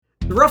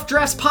The Rough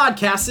Drafts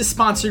podcast is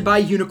sponsored by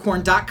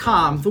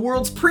Unicorn.com, the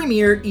world's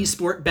premier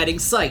esport betting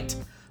site.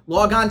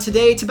 Log on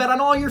today to bet on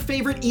all your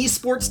favorite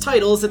esports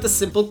titles at the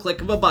simple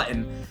click of a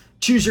button.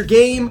 Choose your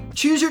game,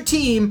 choose your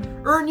team,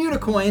 earn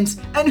unicoins,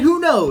 and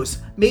who knows,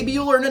 maybe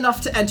you'll earn enough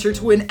to enter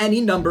to win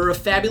any number of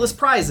fabulous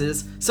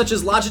prizes, such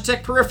as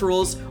Logitech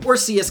peripherals or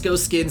CSGO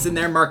skins in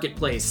their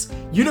marketplace.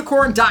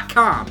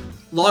 Unicorn.com.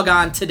 Log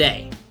on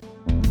today.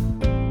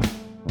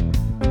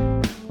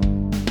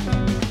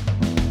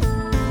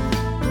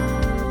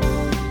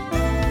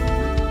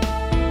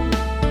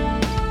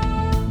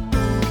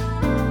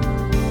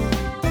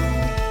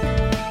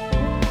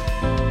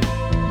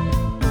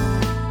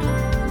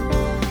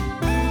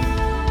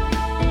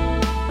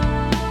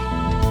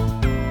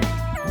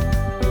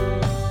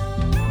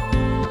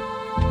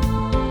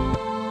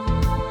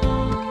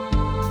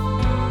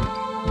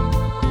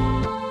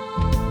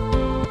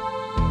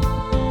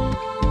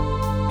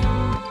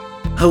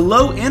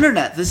 Hello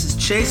Internet, this is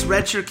Chase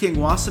Redshirt King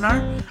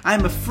Wassenaar. I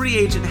am a free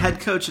agent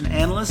head coach and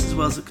analyst as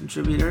well as a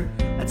contributor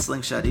at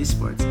Slingshot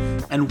Esports.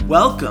 And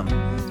welcome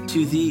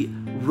to the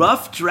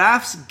Rough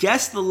Drafts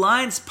Guess the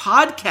Lines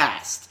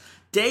podcast.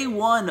 Day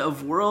one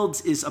of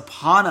Worlds is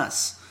upon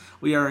us.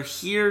 We are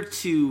here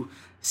to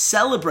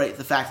celebrate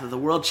the fact that the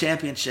World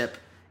Championship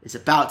is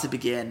about to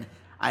begin.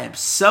 I am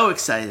so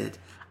excited.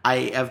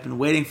 I have been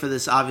waiting for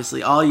this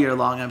obviously all year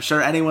long. I'm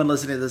sure anyone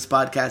listening to this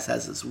podcast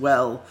has as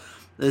well.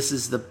 This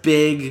is the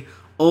big,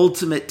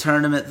 ultimate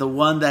tournament, the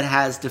one that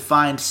has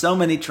defined so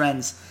many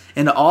trends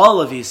in all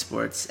of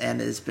esports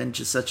and has been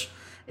just such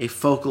a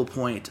focal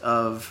point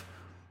of,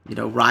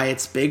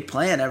 Riot's big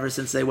plan ever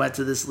since they went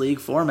to this league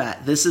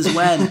format. This is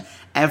when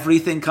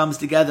everything comes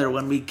together,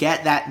 when we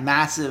get that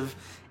massive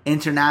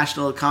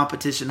international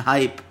competition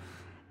hype.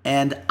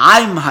 And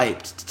I'm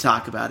hyped to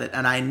talk about it,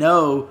 and I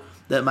know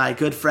that my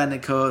good friend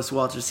and co-host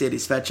Walter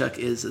Svetchuk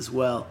is as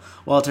well.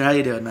 Walter, how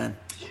you doing, man?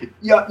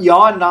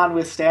 Yawn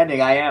notwithstanding,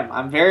 I am.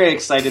 I'm very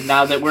excited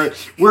now that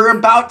we're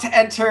about to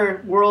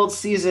enter World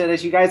season.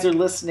 As you guys are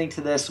listening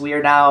to this, we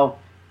are now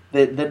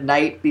the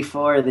night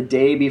before, the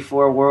day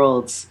before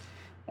Worlds,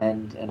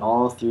 and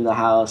all through the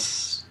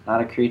house,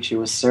 not a creature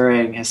was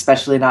stirring,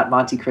 especially not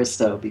Monte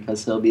Cristo,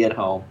 because he'll be at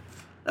home,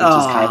 which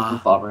is kind of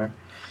a bummer.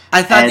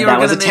 I thought you were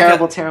going to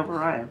make terrible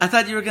rhyme. I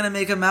thought you were going to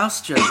make a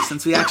mouse joke,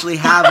 since we actually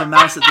have a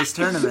mouse at this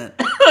tournament.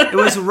 It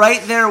was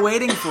right there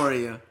waiting for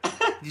you.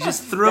 You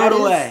just threw it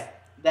away.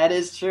 That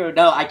is true.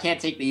 No, I can't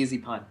take the easy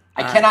pun.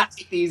 I cannot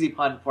take the easy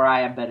pun, for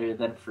I am better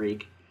than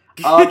Freak.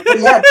 But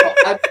yeah,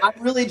 no, I'm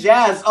really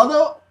jazzed.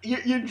 Although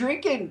you're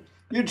drinking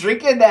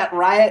that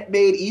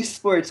Riot-made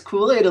esports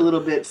Kool-Aid a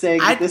little bit, saying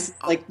that this is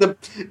like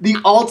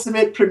the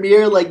ultimate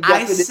premier definition.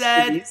 I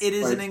said it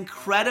is an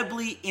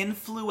incredibly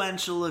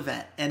influential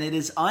event, and it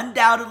is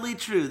undoubtedly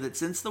true that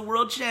since the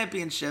World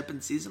Championship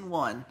in Season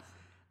 1,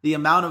 the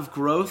amount of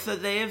growth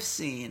that they have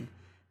seen,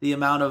 the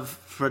amount of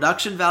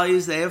production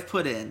values they have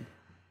put in,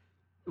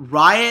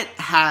 Riot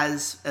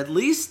has, at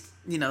least,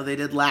 they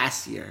did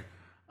last year,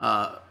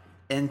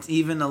 and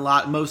even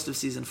most of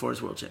Season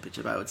 4's World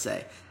Championship, I would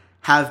say,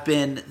 have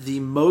been the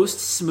most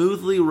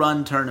smoothly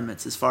run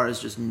tournaments as far as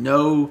just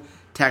no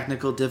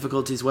technical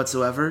difficulties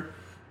whatsoever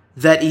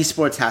that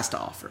esports has to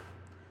offer.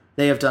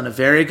 They have done a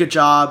very good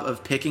job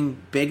of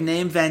picking big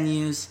name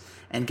venues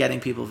and getting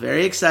people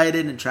very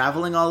excited and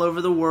traveling all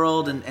over the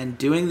world and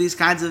doing these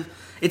kinds of...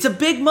 It's a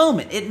big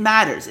moment. It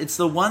matters. It's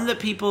the one that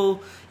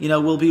people,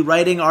 will be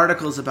writing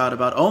articles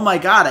about, oh my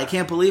God, I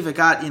can't believe it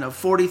got,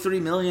 43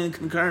 million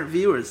concurrent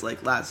viewers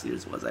like last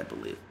year's was, I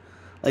believe.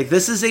 Like,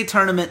 this is a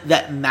tournament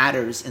that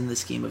matters in the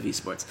scheme of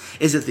esports.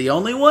 Is it the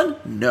only one?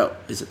 No.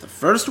 Is it the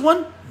first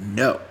one?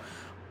 No.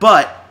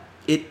 But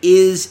it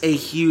is a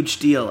huge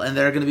deal, and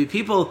there are going to be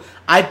people,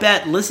 I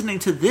bet, listening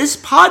to this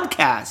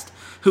podcast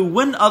who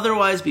wouldn't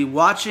otherwise be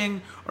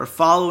watching or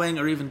following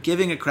or even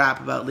giving a crap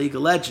about League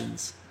of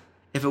Legends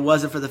if it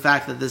wasn't for the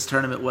fact that this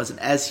tournament wasn't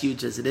as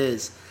huge as it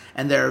is.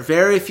 And there are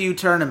very few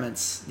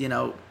tournaments,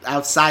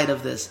 outside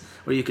of this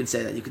where you can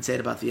say that. You can say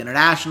it about the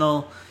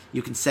International.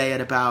 You can say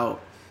it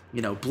about,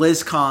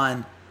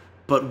 BlizzCon.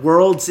 But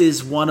Worlds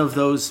is one of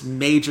those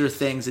major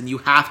things, and you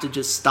have to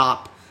just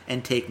stop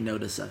and take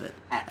notice of it.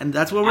 And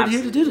that's what we're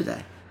here to do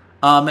today.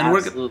 And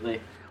Absolutely.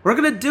 We're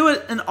going to do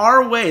it in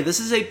our way. This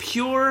is a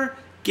pure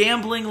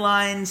Gambling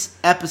Lines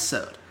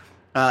episode.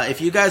 If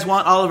you guys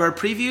want all of our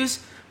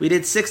previews, we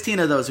did 16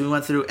 of those. We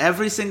went through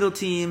every single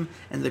team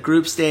in the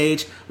group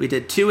stage. We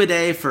did 2 a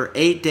day for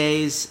 8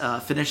 days,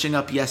 finishing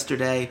up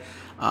yesterday.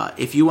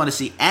 If you want to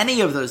see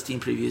any of those team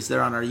previews,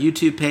 they're on our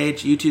YouTube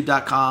page,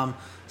 youtube.com/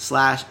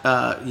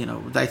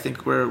 I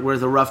think we're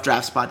the Rough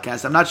Drafts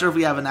podcast. I'm not sure if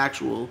we have an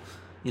actual,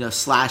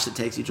 slash that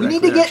takes you directly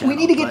to our channel. We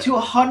need to get to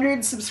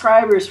 100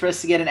 subscribers for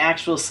us to get an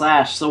actual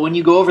slash. So when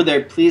you go over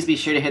there, please be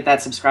sure to hit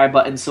that subscribe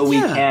button so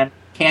we can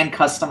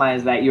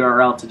customize that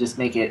URL to just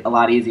make it a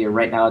lot easier.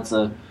 Right now it's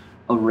a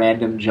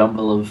random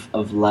jumble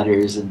of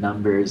letters and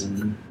numbers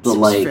and the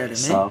like.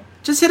 So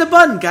just hit a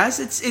button, guys.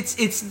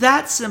 It's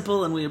that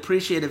simple, and we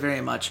appreciate it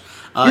very much.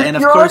 And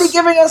of course, you're already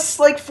giving us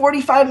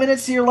 45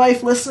 minutes of your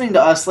life listening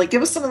to us.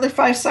 Give us another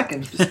 5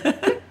 seconds.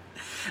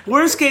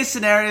 Worst case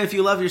scenario, if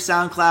you love your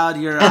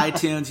SoundCloud, your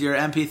iTunes, your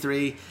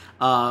MP3,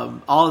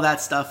 all of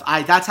that stuff,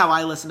 that's how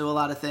I listen to a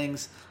lot of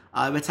things.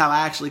 It's how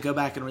I actually go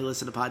back and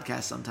re-listen to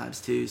podcasts sometimes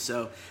too.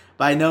 So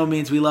by no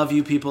means, we love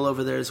you people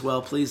over there as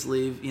well. Please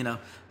leave,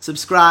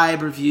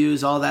 subscribe,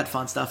 reviews, all that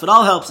fun stuff. It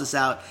all helps us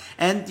out.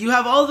 And you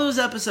have all those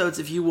episodes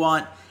if you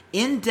want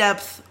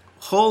in-depth,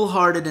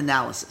 wholehearted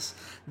analysis.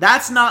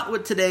 That's not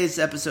what today's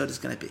episode is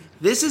going to be.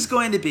 This is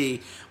going to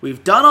be,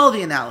 we've done all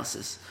the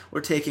analysis.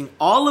 We're taking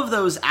all of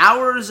those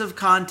hours of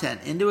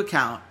content into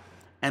account,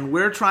 and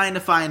we're trying to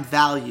find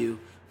value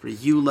for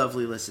you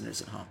lovely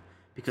listeners at home.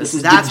 Because this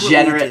is that's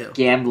degenerate what we do.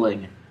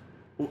 Gambling.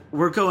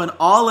 We're going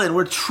all in.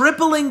 We're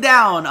tripling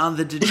down on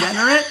the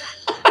degenerate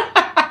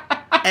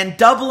and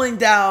doubling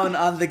down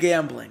on the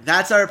gambling.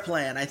 That's our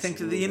plan. I think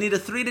you need a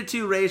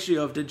 3-to-2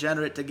 ratio of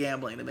degenerate to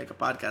gambling to make a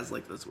podcast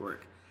like this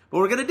work. But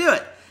we're going to do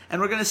it. And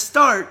we're going to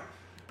start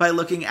by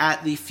looking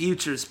at the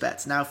futures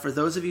bets. Now, for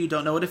those of you who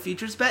don't know what a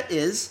futures bet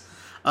is,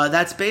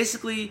 that's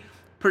basically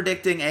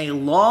predicting a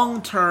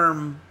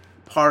long-term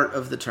part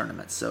of the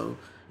tournament. So,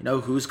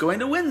 who's going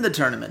to win the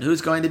tournament?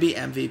 Who's going to be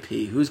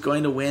MVP? Who's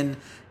going to win,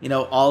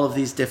 all of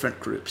these different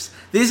groups?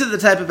 These are the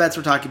type of bets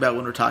we're talking about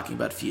when we're talking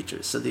about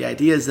futures. So the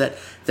idea is that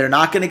they're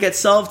not going to get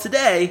solved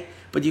today,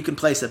 but you can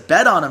place a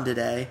bet on them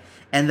today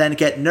and then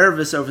get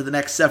nervous over the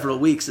next several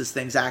weeks as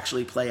things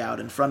actually play out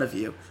in front of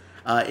you.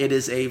 It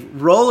is a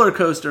roller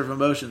coaster of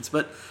emotions,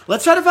 but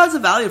let's try to find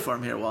some value for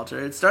them here, Walter.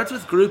 It starts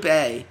with Group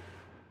A.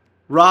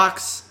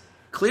 Rocks,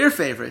 clear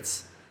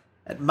favorites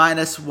at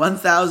minus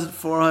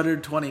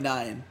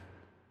 1,429.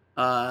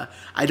 I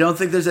don't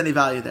think there's any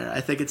value there. I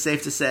think it's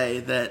safe to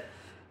say that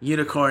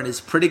Unicorn is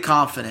pretty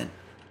confident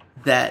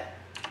that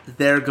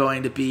they're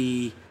going to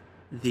be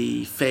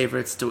the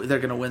favorites. They're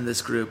going to win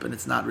this group, and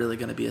it's not really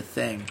going to be a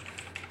thing.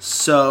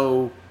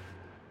 So,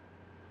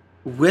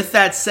 with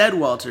that said,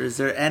 Walter, is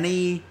there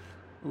any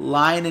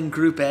line in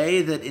Group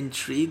A that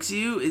intrigues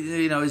you?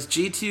 Is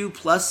G2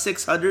 plus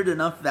 600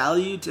 enough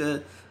value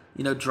to,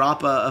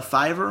 drop a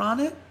 $5 on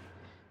it?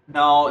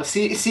 No,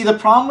 see, the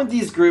problem with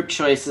these group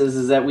choices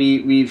is that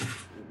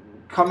we've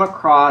come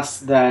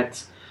across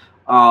that,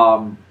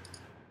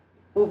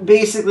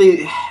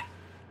 basically,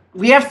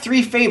 we have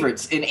 3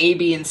 favorites in A,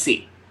 B, and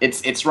C.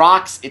 It's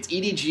Rocks, it's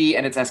EDG,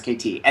 and it's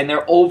SKT, and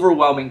they're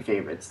overwhelming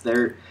favorites.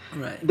 They're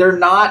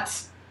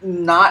not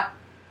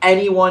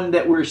anyone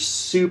that we're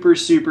super,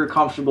 super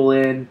comfortable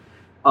in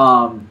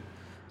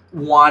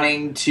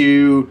wanting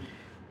to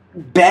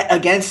bet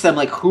against them.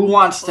 Like, who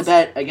wants to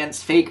bet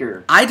against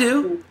Faker? I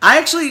do. I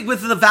actually,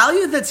 with the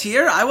value that's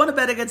here, I want to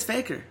bet against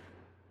Faker.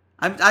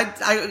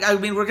 I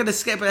mean, we're going to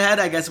skip ahead,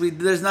 I guess.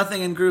 There's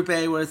nothing in Group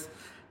A worth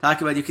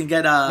talking about. You can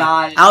get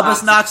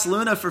Albus Nox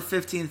Luna for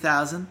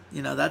 15,000.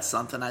 That's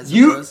something, I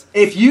suppose.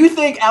 If you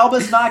think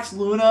Albus Nox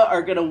Luna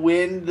are going to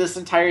win this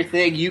entire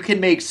thing, you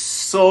can make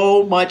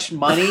so much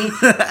money.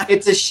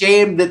 It's a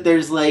shame that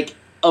there's,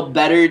 a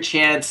better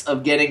chance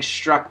of getting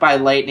struck by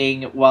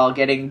lightning while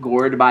getting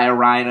gored by a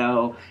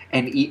rhino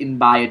and eaten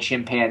by a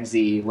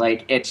chimpanzee.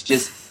 It's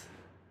just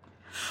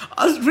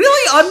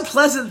really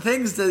unpleasant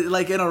things to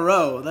in a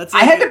row.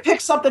 I had to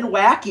pick something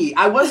wacky.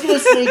 I was going to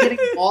say getting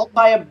mauled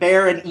by a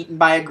bear and eaten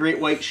by a great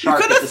white shark.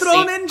 You could have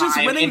thrown in just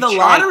winning the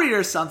lottery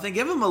or something.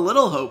 Give them a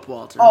little hope,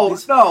 Walter.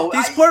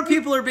 These poor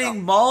people are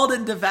being mauled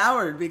and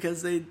devoured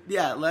because they.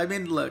 Yeah, I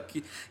mean, look,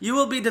 you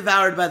will be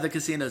devoured by the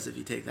casinos if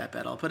you take that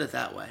bet. I'll put it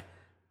that way.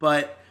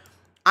 But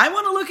I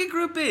want to look at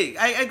Group B.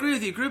 I agree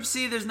with you. Group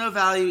C, there's no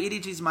value.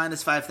 EDG's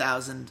minus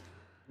 5,000.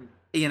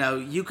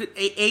 You could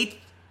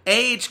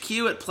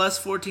AHQ at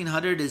plus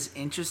 1,400 is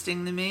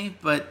interesting to me,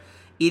 but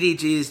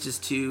EDG is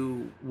just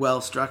too well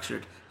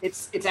structured.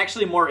 It's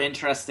actually more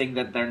interesting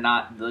that they're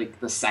not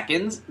the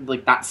seconds,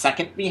 not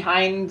second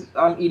behind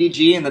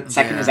EDG, and that the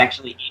second is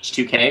actually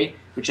H2K,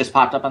 which just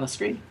popped up on the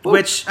screen. Ooh.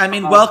 Which, I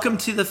mean, welcome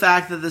to the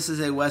fact that this is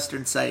a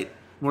Western site.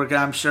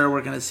 I'm sure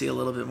we're going to see a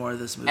little bit more of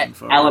this moving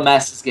forward.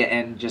 LMS is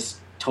getting just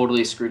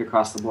totally screwed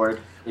across the board.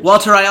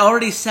 Walter, I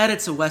already said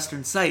it's a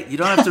Western site. You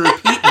don't have to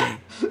repeat me.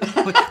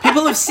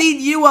 People have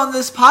seen you on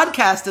this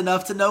podcast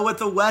enough to know what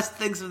the West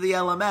thinks of the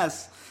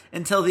LMS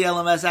until the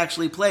LMS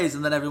actually plays,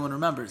 and then everyone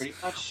remembers.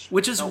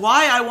 Which is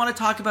why I want to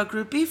talk about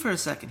Group B for a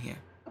second here.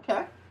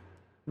 Okay.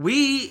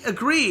 We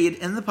agreed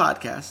in the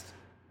podcast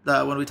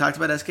when we talked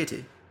about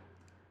SKT.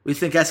 We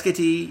think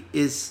SKT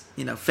is,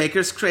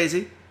 Faker's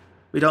crazy.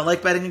 We don't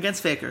like betting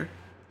against Faker.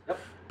 Yep.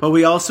 But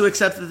we also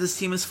accept that this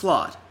team is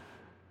flawed.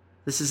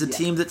 This is a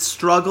team that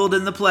struggled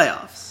in the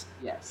playoffs.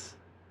 Yes.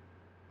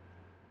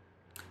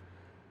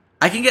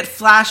 I can get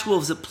Flash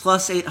Wolves at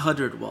plus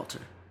 800, Walter.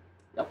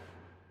 Yep.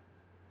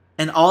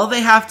 And all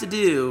they have to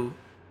do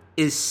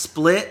is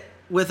split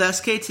with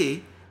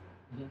SKT,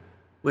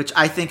 which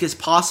I think is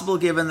possible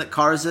given that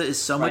Karza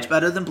is so much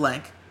better than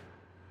Blank.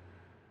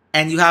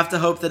 And you have to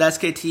hope that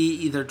SKT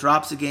either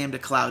drops a game to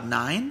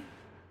Cloud9,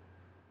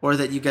 or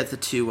that you get the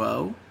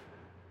 2-0,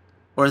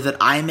 or that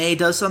IMEI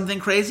does something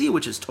crazy,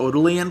 which is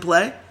totally in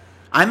play.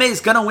 IMEI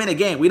is going to win a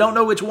game. We don't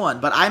know which one,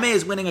 but IMEI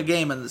is winning a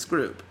game in this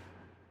group.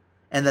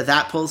 And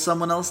that pulls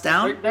someone else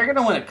down. They're going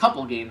to win a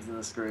couple games in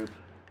this group.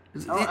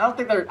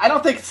 I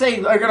don't think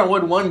saying they're going to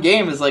win one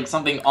game is like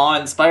something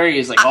awe-inspiring.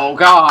 It's like, oh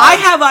god. I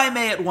have IMA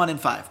at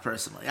 1-5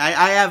 personally.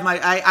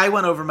 I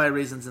went over my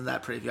reasons in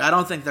that preview. I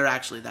don't think they're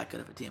actually that good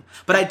of a team,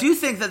 but I do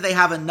think that they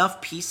have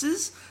enough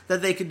pieces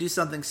that they could do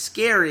something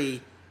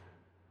scary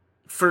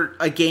for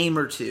a game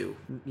or two.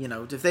 You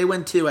know, if they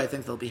win 2, I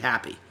think they'll be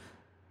happy.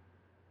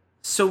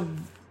 So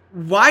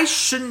why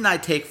shouldn't I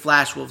take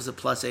Flash Wolves at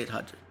plus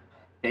 800?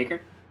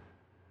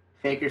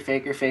 Faker,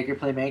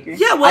 playmaker.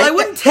 Yeah, well, I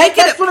wouldn't take it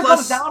at That's what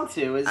plus. it comes down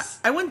to. Is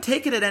I wouldn't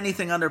take it at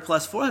anything under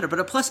plus 400, but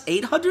at plus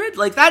 800,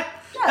 like that.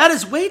 Yeah. That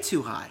is way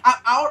too high.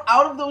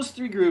 Out of those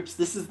 3 groups,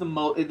 this is the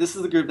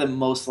group that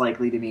most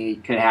likely to me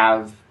could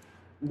have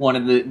one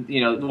of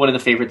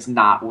the favorites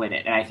not win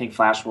it, and I think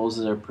Flash Wolves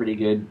is a pretty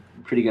good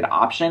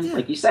option. Yeah.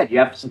 Like you said, you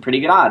have some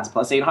pretty good odds.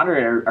 Plus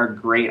 800 are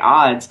great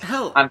odds.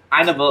 Hell, I'm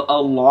kind of a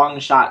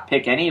long shot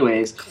pick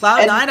anyways.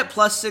 Cloud9 at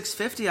plus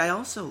 650 I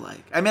also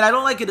like. I mean, I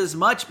don't like it as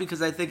much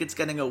because I think it's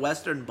getting a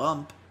Western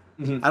bump.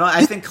 Mm-hmm.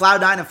 I think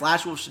Cloud9 and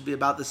Flash Wolves should be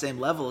about the same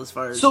level as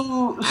far as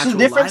actual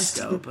lines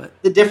go. But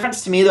the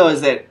difference to me, though, is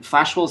that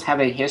Flash Wolves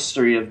have a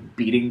history of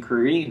beating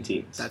Korean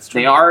teams. That's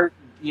true. They are...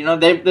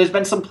 there's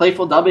been some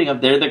playful dubbing of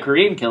they're the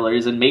Korean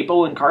killers, and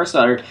Maple and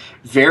Karsa are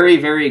very,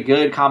 very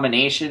good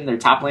combination. Their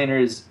top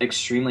laner is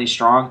extremely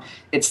strong.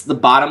 It's the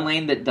bottom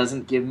lane that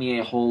doesn't give me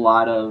a whole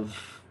lot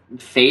of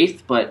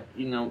faith, but,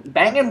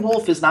 Bang &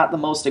 Wolf is not the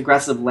most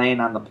aggressive lane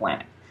on the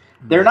planet.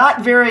 They're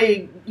not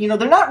very, they're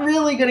not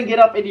really going to get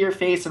up into your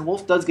face, and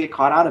Wolf does get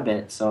caught out a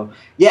bit. So,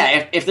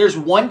 yeah, if there's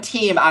one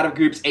team out of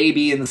groups A,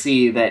 B, and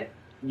C that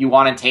you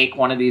want to take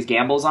one of these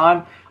gambles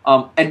on,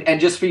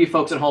 and just for you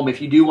folks at home,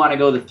 if you do want to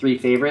go the 3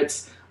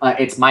 favorites,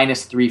 it's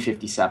minus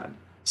 357.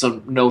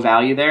 So no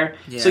value there.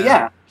 Yeah. So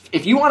yeah,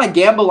 if you want to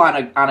gamble on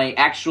a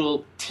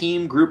actual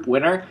team group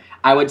winner,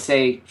 I would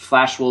say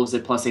Flash Wolves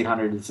at plus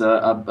 800 is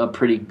a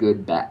pretty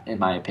good bet in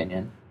my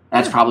opinion.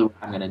 That's probably what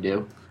I'm going to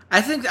do.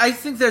 I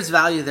think there's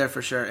value there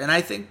for sure, and I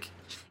think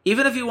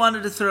even if you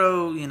wanted to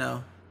throw, you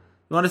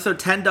want to throw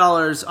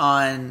 $10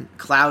 on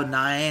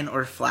Cloud9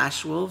 or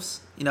Flash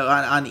Wolves,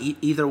 on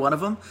either one of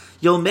them,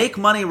 you'll make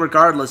money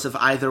regardless if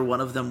either one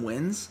of them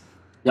wins.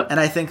 Yep. And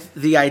I think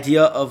the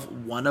idea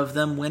of one of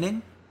them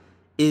winning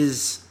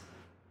is,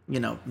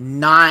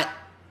 not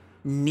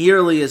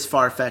nearly as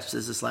far-fetched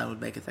as this line would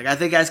make it think. I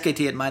think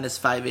SKT at minus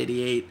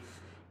 588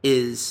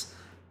 is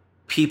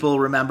people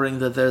remembering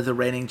that they're the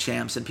reigning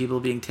champs and people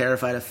being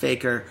terrified of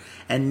Faker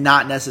and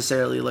not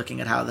necessarily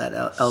looking at how that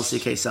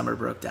LCK summer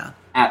broke down.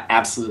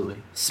 Absolutely.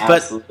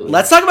 But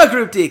let's talk about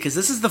Group D, because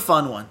this is the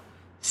fun one.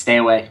 Stay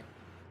away.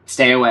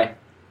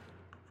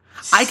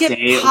 I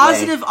get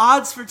positive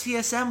odds for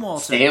TSM,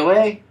 Walter. Stay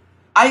away.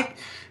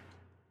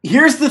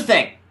 Here's the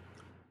thing.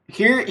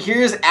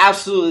 Here's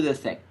absolutely the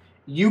thing.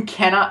 You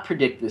cannot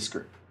predict this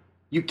group.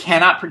 You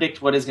cannot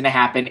predict what is going to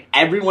happen.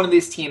 Every one of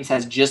these teams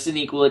has just an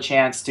equal a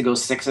chance to go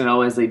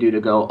 6-0 as they do to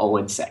go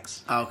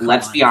 0-6. Oh,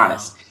 Let's be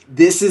honest.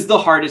 This is the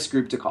hardest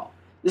group to call.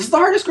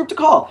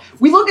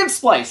 We look at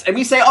Splice and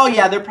we say, "Oh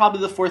yeah, they're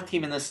probably the 4th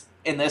team in this."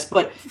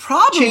 But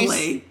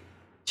probably,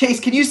 Chase,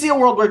 can you see a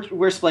world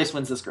where Splice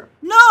wins this group?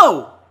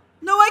 No,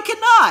 I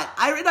cannot.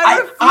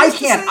 I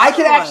can. I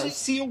can actually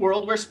see a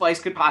world where Splice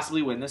could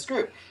possibly win this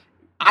group.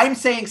 I'm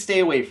saying stay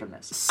away from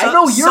this. I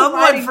know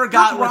someone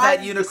forgot what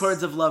that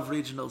Unicorns of Love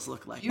regionals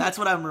look like. That's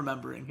what I'm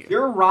remembering here.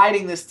 You're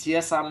riding this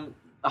TSM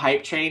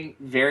hype train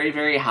very,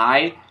 very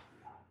high.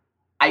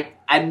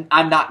 I'm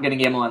not going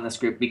to gamble on this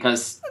group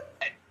because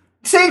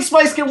saying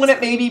Splice can win it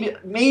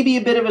maybe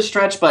a bit of a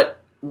stretch, but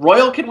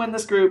Royal can win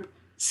this group,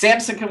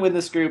 Samson can win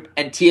this group,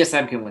 and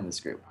TSM can win this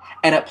group.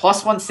 And at plus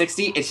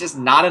 160, it's just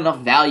not enough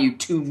value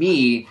to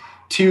me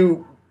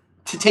to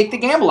take the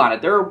gamble on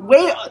it. There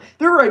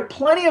are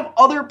plenty of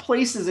other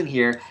places in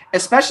here,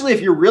 especially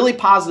if you're really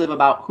positive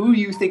about who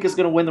you think is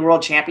going to win the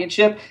World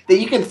Championship, that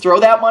you can throw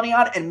that money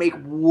on and make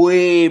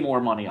way more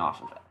money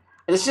off of it.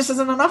 And this just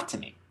isn't enough to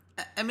me.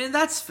 I mean,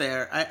 that's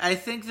fair. I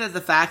think that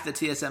the fact that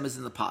TSM is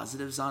in the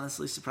positives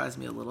honestly surprised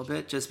me a little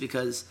bit, just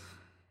because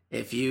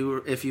if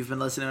you've been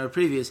listening to our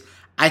previews,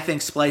 I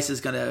think Splice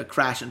is going to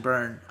crash and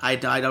burn. I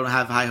don't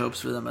have high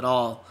hopes for them at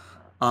all.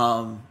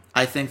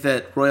 I think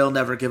that Royal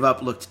Never Give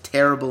Up looked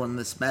terrible in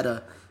this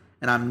meta,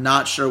 and I'm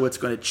not sure what's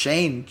going to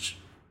change,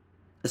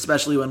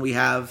 especially when we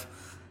have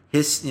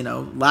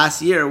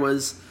last year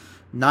was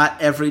not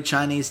every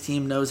Chinese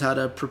team knows how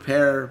to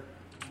prepare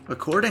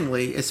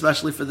accordingly,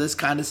 especially for this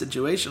kind of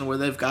situation where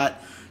they've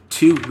got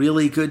 2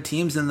 really good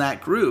teams in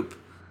that group.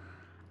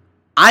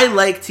 I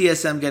like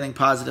TSM getting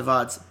positive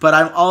odds, but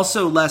I'm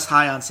also less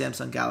high on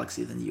Samsung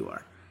Galaxy than you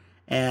are.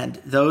 And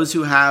those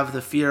who have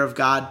the fear of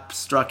God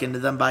struck into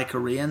them by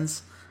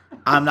Koreans,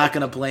 I'm not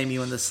going to blame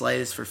you in the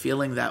slightest for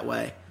feeling that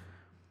way.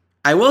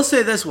 I will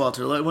say this,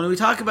 Walter. When we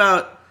talk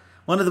about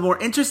one of the more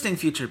interesting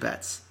future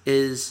bets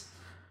is,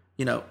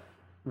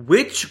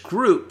 which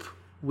group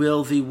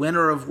will the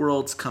winner of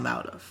Worlds come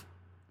out of?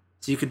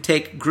 So you could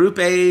take Group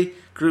A,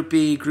 Group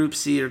B, Group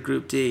C, or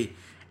Group D,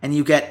 and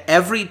you get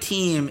every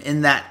team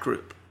in that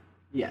group.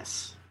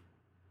 Yes.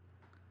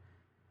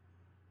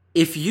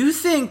 If you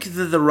think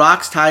that the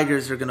Rocks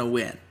Tigers are going to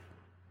win,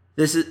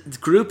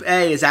 Group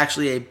A is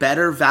actually a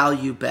better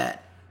value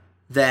bet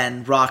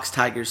than Rocks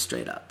Tigers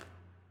straight up.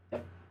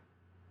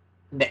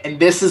 And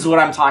this is what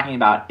I'm talking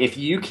about. If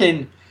you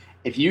can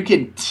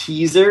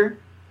teaser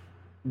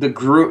the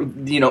group,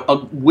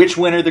 which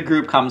winner the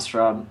group comes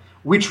from,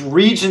 which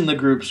region the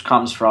group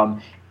comes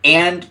from,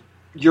 and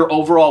your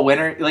overall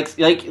winner, like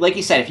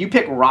you said, if you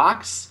pick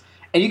Rocks,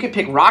 and you can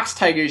pick Rocks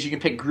Tigers, you can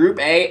pick Group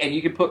A, and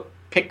you can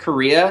pick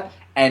Korea,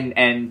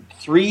 and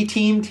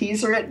 3-team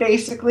teaser it,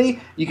 basically,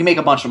 you can make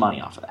a bunch of money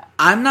off of that.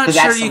 I'm not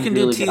sure you can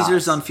do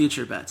teasers on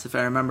future bets, if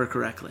I remember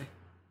correctly.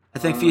 I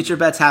think future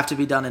bets have to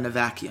be done in a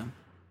vacuum.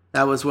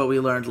 That was what we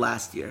learned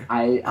last year.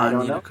 I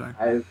don't Unicorn.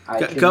 Know.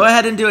 Go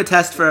ahead and do a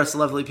test for us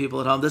lovely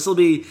people at home. This will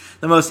be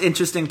the most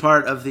interesting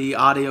part of the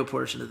audio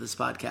portion of this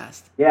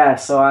podcast. Yeah,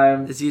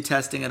 so is you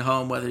testing at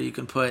home whether you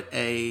can put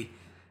a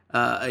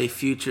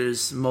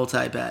futures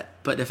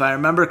multi-bet. But if I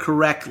remember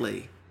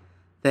correctly,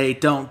 they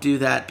don't do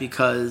that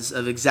because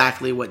of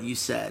exactly what you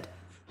said,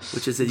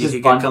 which is that you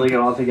could bundling it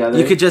all together.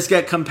 You could just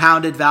get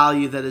compounded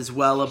value that is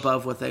well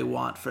above what they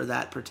want for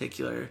that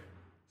particular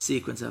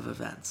sequence of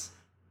events.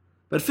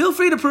 But feel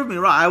free to prove me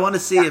wrong. I want to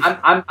see if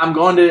I'm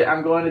going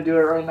to do it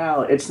right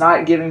now. It's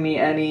not giving me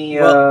any.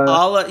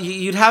 Well,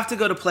 you'd have to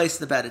go to place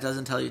the bet. It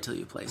doesn't tell you till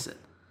you place it.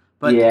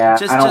 But yeah,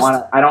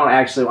 I don't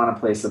actually want to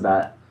place a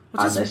bet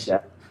on this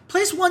yet.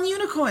 Place one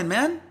Unicorn,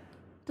 man.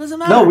 Doesn't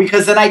matter. No,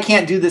 because then I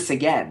can't do this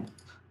again.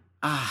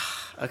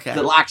 Okay.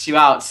 That locks you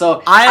out.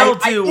 So I'll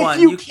do one.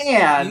 If you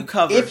can,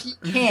 cover. If you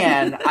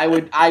can,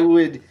 I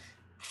would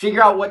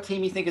figure out what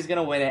team you think is going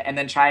to win it, and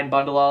then try and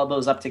bundle all of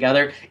those up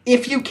together.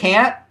 If you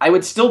can't, I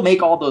would still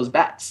make all those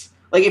bets.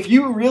 Like, if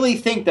you really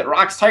think that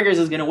Rocks Tigers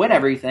is going to win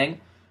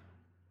everything,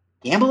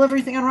 gamble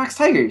everything on Rocks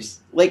Tigers.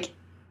 Like,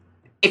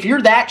 if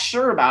you're that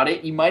sure about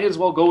it, you might as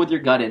well go with your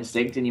gut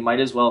instinct, and you might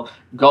as well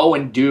go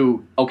and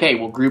do, okay,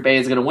 well, Group A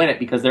is going to win it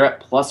because they're at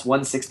plus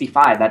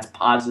 165. That's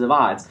positive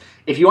odds.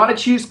 If you want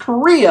to choose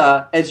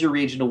Korea as your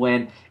region to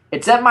win,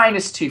 it's at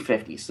minus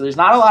 250, so there's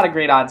not a lot of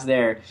great odds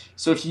there.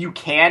 So if you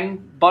can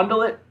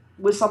bundle it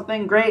with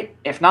something, great.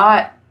 If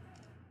not,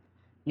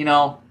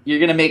 you're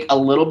going to make a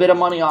little bit of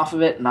money off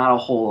of it, not a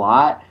whole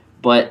lot,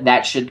 but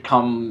that should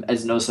come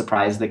as no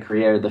surprise that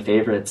Korea are the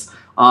favorites.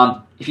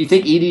 If you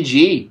think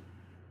EDG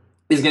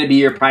is going to be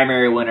your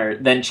primary winner,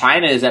 then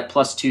China is at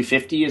plus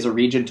 250 as a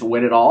region to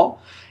win it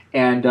all,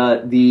 and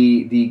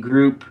the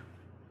Group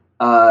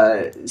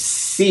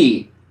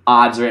C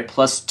odds are at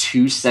plus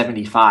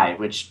 275,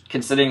 which,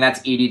 considering that's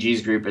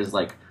EDG's group, is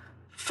like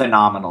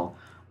phenomenal.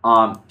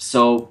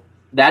 So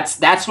that's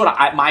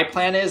what my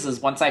plan is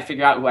once I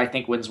figure out who I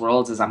think wins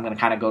Worlds, is I'm going to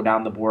kind of go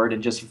down the board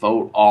and just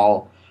vote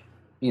all,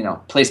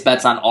 place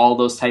bets on all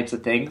those types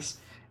of things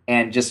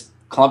and just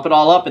clump it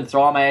all up and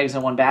throw all my eggs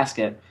in one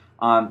basket.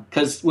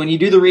 Because when you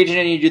do the region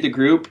and you do the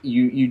group,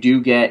 you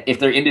do get, if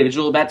they're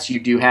individual bets, you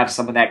do have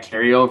some of that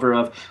carryover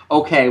of,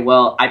 okay,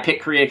 well, I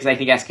picked Korea because I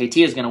think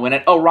SKT is going to win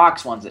it. Oh,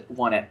 Rocks won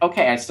it.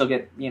 Okay, I still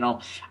get,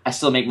 I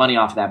still make money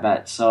off of that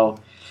bet. So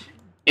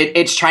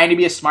it's trying to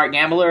be a smart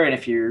gambler, and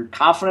if you're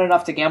confident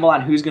enough to gamble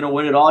on who's going to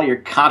win it all, you're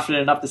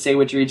confident enough to say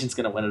which region's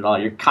going to win it all.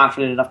 You're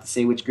confident enough to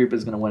say which group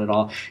is going to win it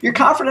all. You're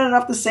confident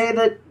enough to say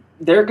that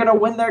they're going to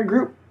win their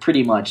group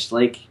pretty much.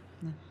 Like,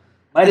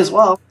 might as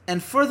well.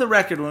 And for the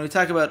record, when we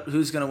talk about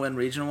who's going to win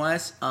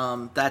region-wise,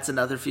 that's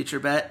another future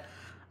bet.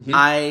 Mm-hmm.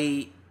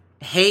 I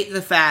hate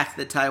the fact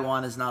that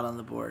Taiwan is not on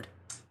the board.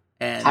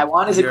 And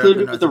Taiwan is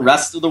included with the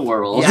rest of the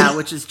world. Yeah,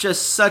 which is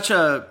just such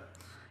a...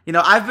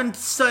 I've been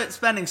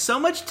spending so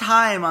much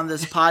time on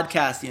this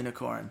podcast,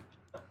 Unicorn,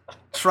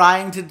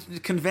 trying to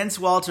convince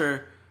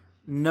Walter,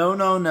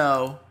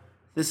 no,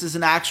 this is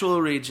an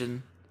actual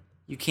region.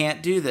 You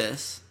can't do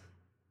this.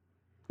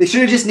 They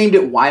should have just named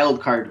it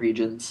wildcard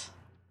regions.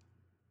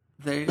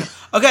 There you go.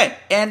 Okay,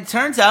 and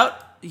turns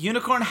out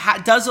Unicorn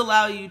does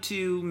allow you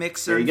to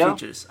mix certain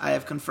features. I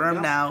have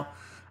confirmed now.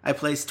 I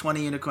placed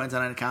 20 Unicorns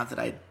on an account that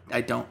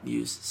I don't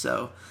use.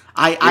 So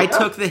I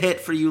took the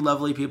hit for you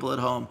lovely people at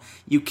home.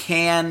 You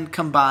can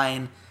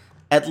combine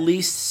at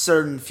least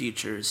certain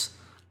features.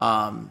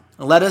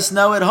 Let us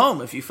know at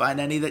home if you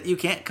find any that you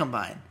can't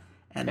combine.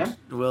 And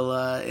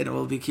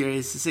we'll be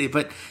curious to see.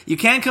 But you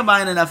can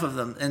combine enough of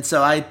them. And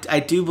so I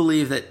do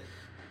believe that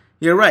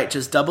you're right.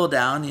 Just double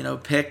down,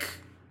 pick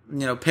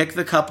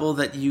the couple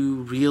that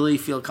you really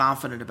feel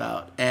confident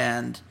about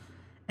and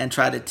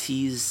try to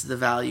tease the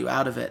value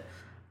out of it.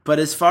 But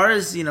as far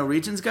as,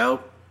 regions go,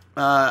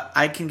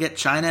 I can get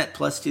China at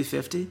plus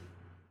 250.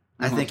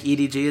 Mm-hmm. I think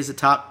EDG is a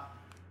top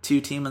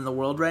 2 team in the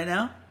world right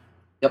now.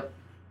 Yep.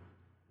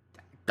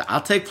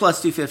 I'll take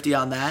plus 250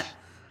 on that.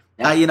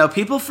 Yep.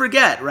 People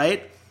forget,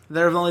 right?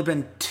 There have only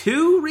been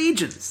 2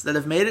 regions that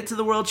have made it to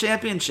the World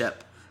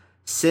Championship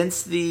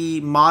since the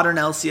modern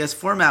LCS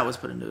format was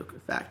put into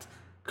effect.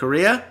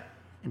 Korea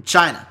and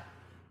China.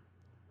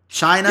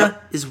 China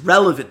is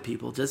relevant,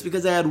 people. Just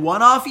because they had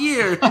one off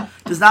year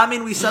does not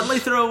mean we suddenly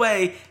throw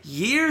away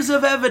years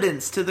of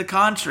evidence to the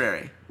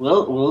contrary.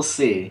 We'll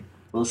see.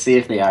 We'll see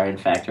if they are in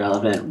fact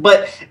relevant.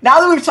 But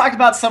now that we've talked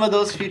about some of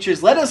those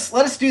futures, let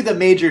us do the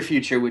major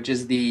future, which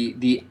is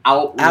the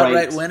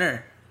outright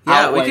winner.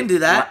 Yeah, we can do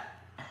that.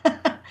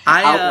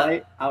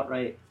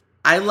 Outright.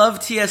 I love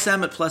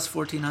TSM at plus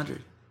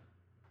 1,400.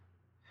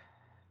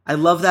 I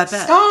love that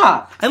bet.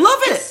 Stop. I love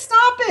it.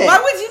 Stop it.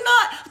 Why would you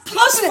not?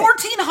 Plus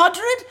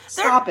 1,400?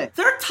 Stop it.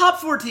 They're a top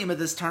 4 team at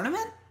this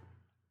tournament.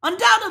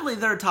 Undoubtedly,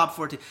 they're a top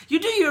 4 team. You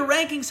do your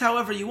rankings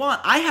however you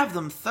want. I have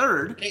them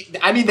third.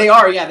 I mean, they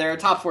are. Yeah, they're a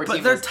top 4 team.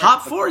 But they're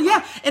top 4,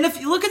 yeah. And if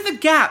you look at the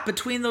gap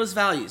between those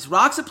values,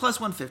 Rock's at plus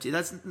 150.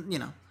 That's,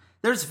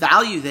 there's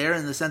value there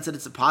in the sense that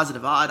it's a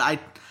positive odd.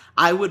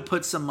 I would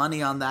put some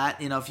money on that,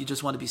 if you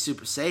just want to be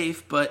super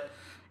safe. But,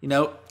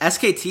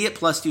 SKT at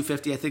plus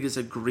 250 I think is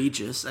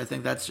egregious. I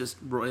think that's just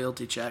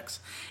royalty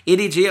checks.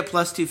 EDG at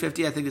plus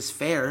 250 I think is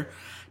fair.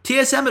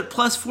 TSM at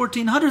plus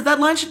 1,400, that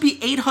line should be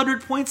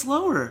 800 points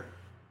lower.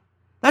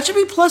 That should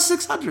be plus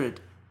 600.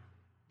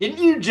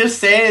 Didn't you just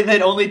say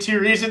that only 2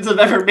 regions have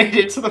ever made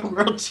it to the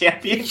World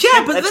Championship?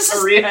 Yeah, but this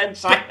is Korea and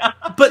China.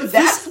 But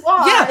that's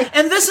why. Yeah,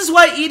 and this is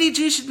why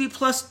EDG should be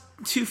plus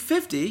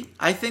 250.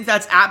 I think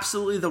that's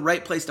absolutely the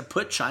right place to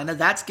put China.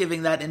 That's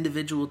giving that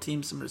individual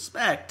team some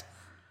respect.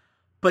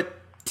 But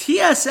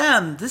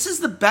TSM, this is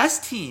the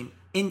best team.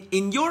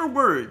 In your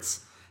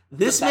words,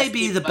 this may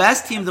be the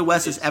best team the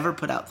West has ever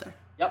put out there.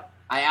 Yep,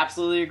 I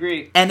absolutely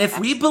agree. And if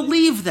we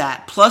believe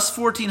that, plus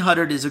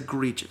 1,400 is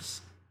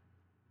egregious.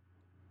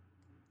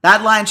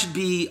 That line should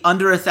be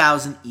under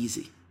 1,000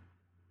 easy.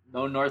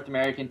 No North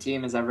American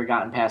team has ever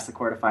gotten past the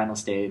quarterfinal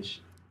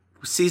stage.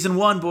 Season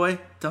 1, boy.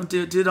 Don't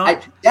do it.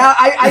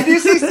 I do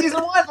see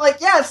season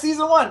 1.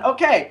 Season 1.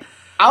 Okay.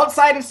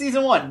 Outside of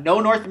season 1, no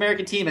North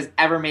American team has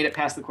ever made it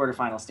past the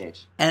quarterfinal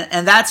stage.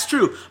 And that's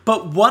true.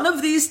 But one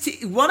of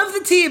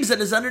the teams that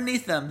is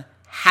underneath them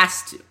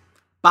has to.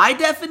 By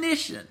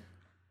definition,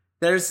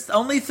 there's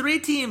only 3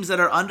 teams that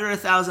are under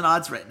 1,000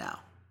 odds right now.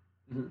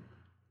 Mm-hmm.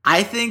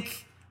 I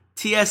think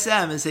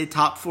TSM is a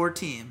top 4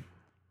 team.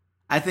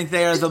 I think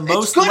they are the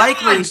most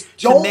likely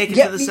to make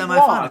it to the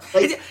semifinals.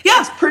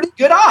 It's pretty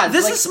good odds.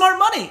 This is smart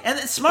money. And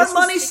smart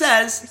money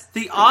says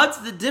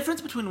the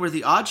difference between where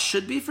the odds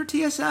should be for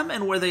TSM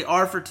and where they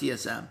are for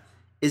TSM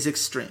is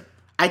extreme.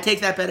 I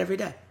take that bet every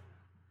day.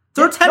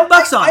 Throw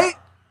 $10 on it.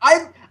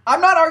 I'm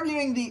not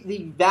arguing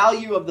the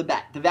value of the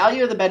bet. The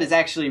value of the bet is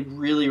actually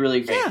really, really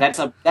great.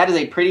 Yeah. That is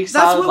a pretty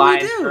solid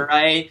line for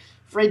a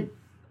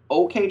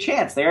okay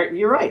chance.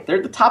 You're right.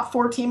 They're the top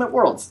 4 team at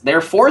Worlds.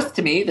 They're 4th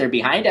to me. They're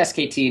behind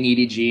SKT and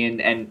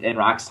EDG and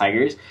Rocks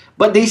Tigers,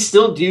 but they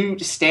still do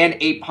stand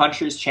a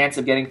puncher's chance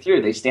of getting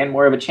through. They stand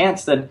more of a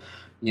chance than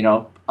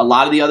a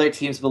lot of the other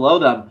teams below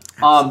them.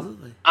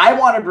 Absolutely. I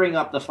want to bring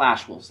up the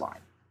Flash Wolves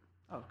line.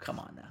 Oh, come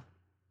on now.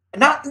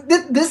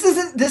 This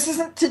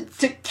isn't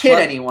to kid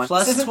anyone.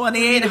 Plus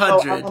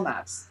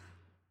 2,800.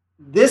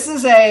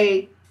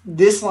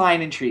 This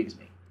line intrigues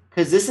me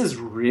because this is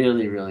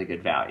really, really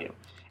good value.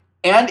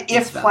 And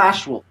if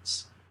Flash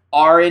Wolves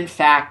are in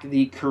fact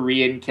the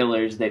Korean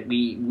killers that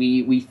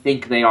we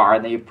think they are,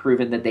 and they've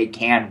proven that they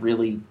can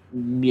really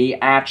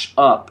match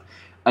up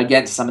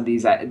against some of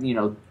these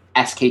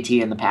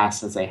SKT in the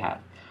past as they have,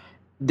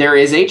 there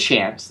is a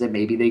chance that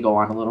maybe they go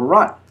on a little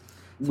run.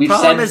 The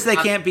problem is they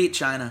can't beat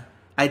China.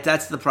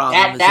 That's the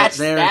problem. That's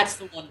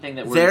the one thing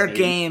that their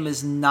game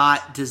is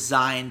not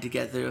designed to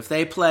get through. If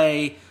they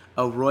play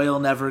a Royal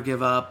Never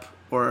Give Up,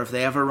 or if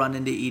they ever run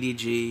into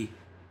EDG,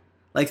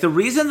 the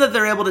reason that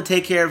they're able to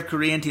take care of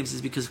Korean teams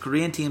is because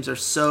Korean teams are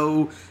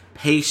so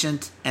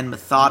patient and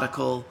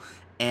methodical,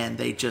 and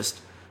they just,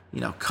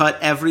 cut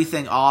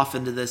everything off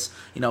into this,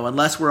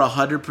 unless we're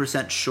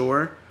 100%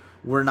 sure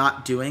we're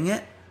not doing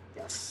it.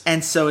 Yes.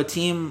 And so a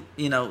team,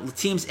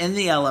 teams in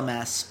the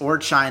LMS or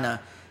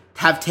China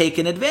have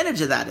taken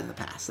advantage of that in the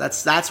past.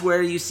 That's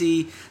where you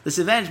see this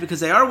advantage, because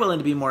they are willing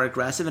to be more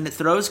aggressive, and it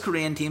throws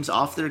Korean teams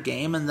off their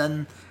game, and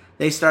then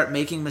they start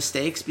making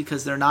mistakes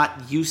because they're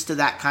not used to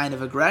that kind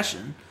of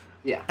aggression.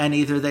 Yeah. And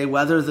either they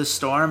weather the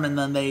storm and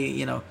then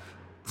they,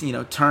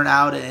 turn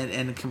out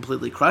and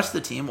completely crush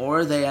the team,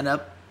 or they end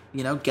up,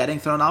 getting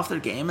thrown off their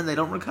game and they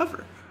don't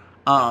recover.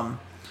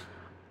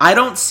 I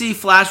don't see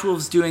Flash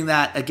Wolves doing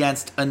that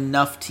against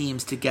enough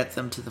teams to get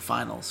them to the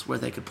finals where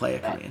they could play a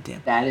Korean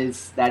team. That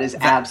is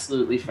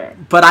absolutely fair.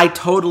 But I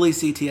totally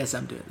see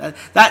TSM doing that.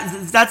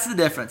 That's the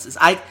difference.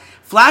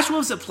 Flash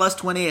Wolves at plus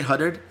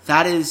 2,800,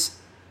 that is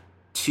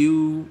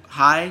too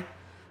high.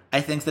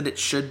 I think that it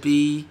should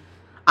be.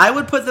 I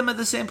would put them at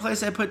the same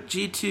place I put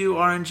G2,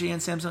 RNG,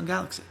 and Samsung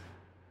Galaxy.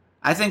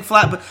 I think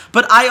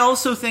but I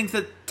also think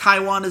that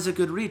Taiwan is a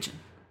good region.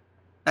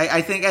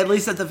 I think at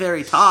least at the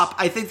very top.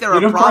 I think there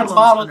are problems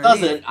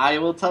underneath. Doesn't. I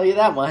will tell you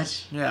that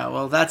much. Yeah,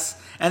 well, that's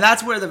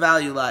where the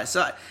value lies.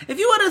 So if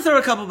you want to throw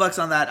a couple bucks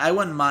on that, I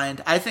wouldn't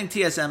mind. I think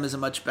TSM is a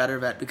much better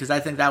bet because I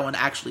think that one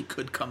actually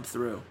could come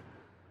through.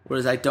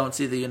 Whereas I don't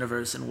see the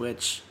universe in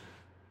which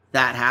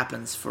that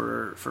happens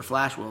for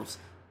Flash Wolves.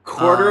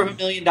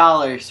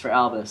 $250,000 for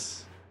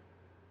Albus.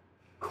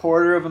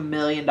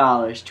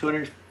 $250,000.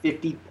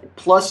 250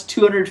 plus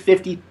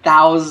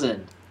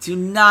 250,000. Do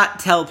not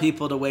tell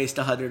people to waste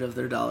 $100 of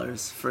their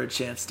dollars for a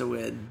chance to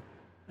win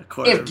a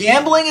quarter. If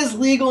gambling is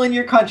legal in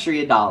your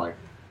country, $1.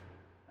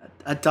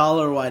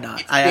 $1, why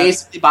not? It's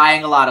basically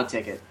buying a lotto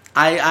ticket.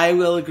 I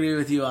will agree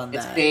with you on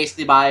It's that.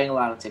 basically buying a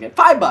lotto ticket.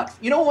 $5.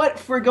 You know what?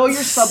 Forgo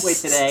your Subway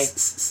today.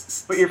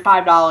 Put your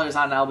 $5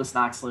 on Albus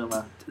Knox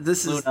Luna.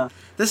 This is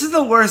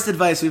the worst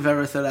advice we've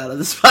ever thrown out of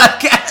this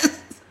podcast.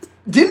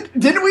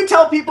 Didn't we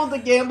tell people to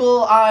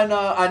gamble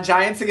on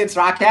Giants against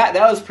Rockhat?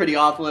 That was pretty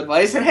awful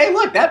advice. And hey,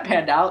 look, that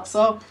panned out.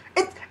 So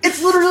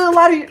it's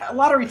literally a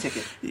lottery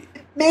ticket.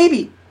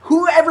 Maybe.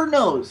 Whoever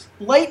knows?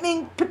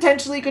 Lightning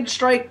potentially could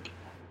strike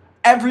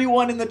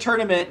everyone in the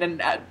tournament,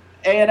 and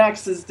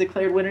ANX is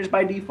declared winners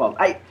by default.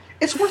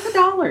 It's worth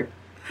 $1.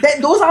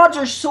 Those odds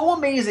are so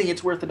amazing.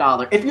 It's worth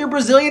 $1. If you're a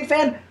Brazilian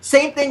fan,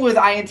 same thing with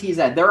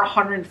INTZ. They're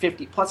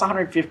 150 plus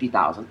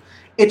 150,000.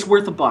 It's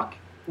worth $1.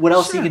 What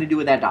else are you going to do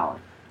with that $1?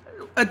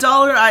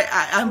 $1,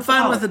 I'm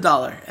fine with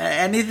 $1.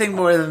 Anything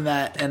more than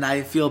that, and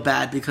I feel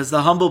bad because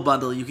the Humble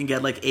Bundle you can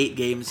get like 8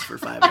 games for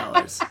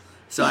 $5.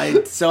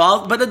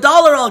 But $1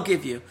 I'll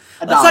give you.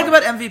 Let's talk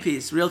about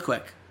MVPs real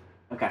quick.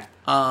 Okay.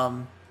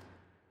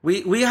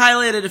 We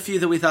highlighted a few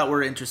that we thought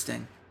were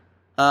interesting.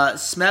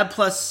 Smeb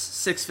plus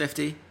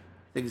 650, I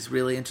think is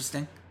really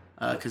interesting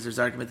because there's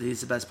argument that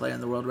he's the best player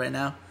in the world right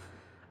now.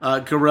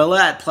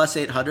 Gorilla at plus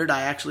 800,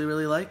 I actually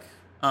really like,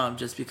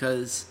 just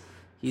because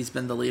he's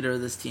been the leader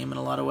of this team in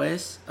a lot of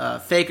ways.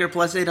 Faker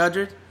plus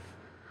 800.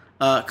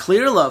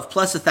 Clear Love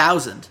plus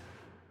 1,000,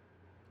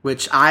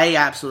 which I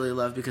absolutely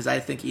love because I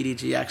think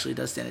EDG actually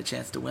does stand a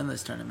chance to win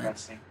this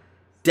tournament.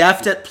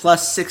 Deft at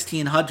plus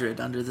 1,600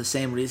 under the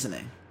same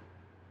reasoning.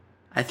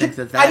 I think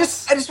that's...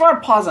 I just want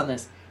to pause on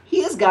this.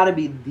 He has got to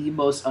be the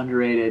most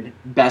underrated,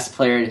 best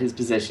player in his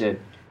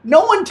position.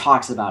 No one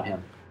talks about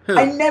him. Who?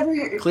 I never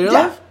hear... Clear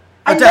Love?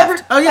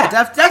 Deft.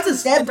 Deft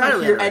is never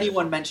entirely hear underrated.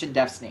 anyone mention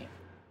Deft's name.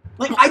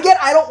 Like,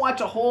 I don't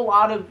watch a whole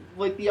lot of,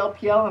 like, the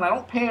LPL, and I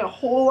don't pay a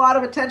whole lot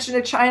of attention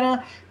to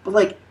China, but,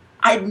 like,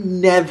 I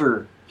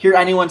never hear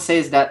anyone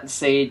say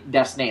Deft's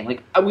name.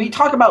 Like, we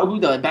talk about who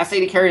the best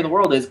AD carry in the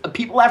world is,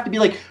 people have to be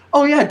like,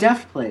 oh, yeah,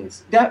 Deft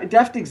plays.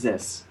 Deft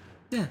exists.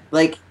 Yeah.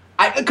 Like...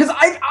 Because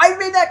I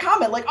made that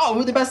comment, like, oh, who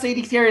are the best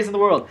AD carriers in the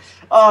world?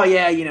 Oh,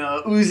 yeah,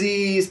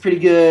 Uzi's pretty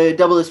good,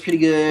 Double is pretty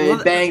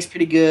good, Bang's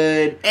pretty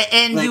good.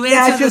 And like, you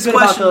answered this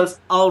question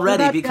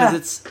already because yeah.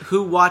 It's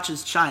who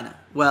watches China.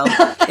 Well,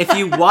 if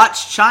you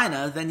watch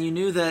China, then you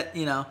knew that,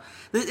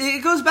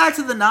 it goes back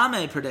to the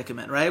Name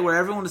predicament, right? Where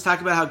everyone was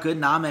talking about how good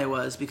Name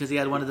was because he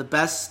had one of the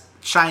best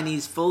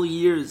Chinese full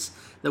years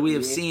that we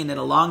have seen in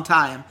a long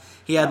time.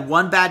 He had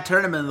one bad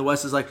tournament and the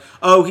West is like,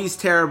 oh, he's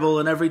terrible,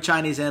 and every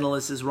Chinese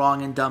analyst is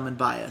wrong and dumb and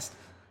biased.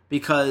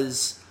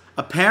 Because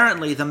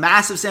apparently the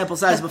massive sample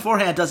size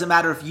beforehand doesn't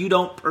matter if you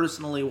don't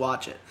personally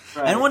watch it.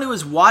 Right. Anyone who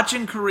is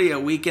watching Korea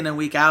week in and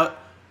week out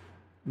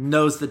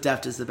knows that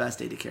Deft is the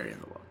best AD carry in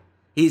the world.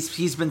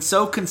 He's been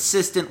so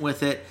consistent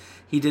with it.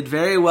 He did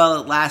very well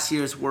at last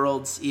year's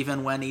Worlds,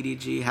 even when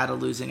EDG had a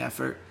losing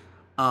effort.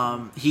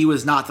 He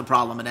was not the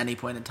problem at any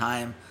point in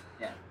time.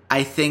 Yeah.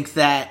 I think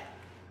that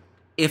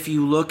if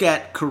you look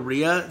at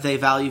Korea, they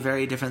value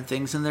very different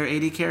things in their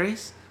AD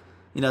carries.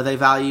 They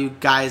value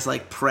guys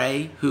like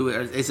Prey, who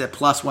is at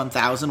plus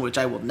 1,000, which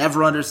I will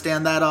never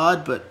understand that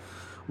odd, but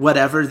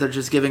whatever. They're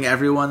just giving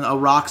everyone a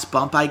Rocks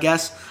bump, I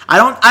guess. I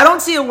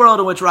don't see a world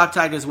in which Rock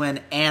Tigers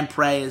win and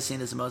Prey is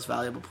seen as the most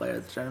valuable player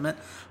of the tournament,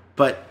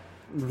 but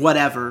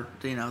whatever.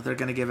 They're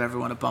going to give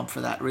everyone a bump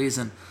for that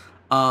reason.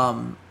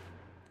 But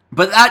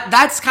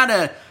that's kind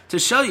of to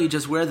show you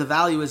just where the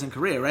value is in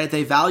Korea, right?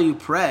 They value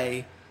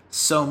Prey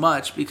so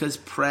much because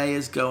Prey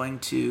is going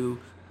to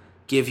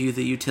give you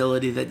the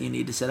utility that you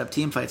need to set up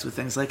team fights with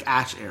things like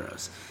Ash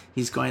arrows.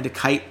 He's going to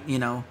kite, he's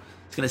going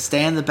to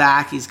stay in the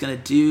back. He's going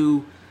to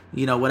do,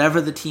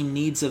 whatever the team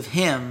needs of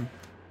him,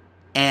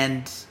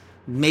 and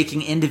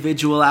making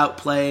individual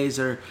outplays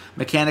or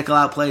mechanical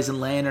outplays in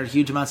lane or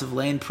huge amounts of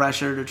lane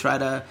pressure to try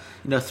to,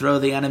 throw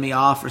the enemy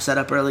off or set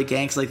up early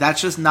ganks. Like,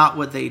 that's just not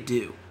what they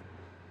do.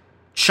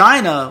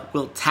 China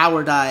will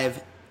tower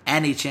dive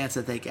any chance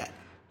that they get.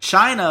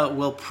 China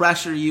will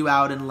pressure you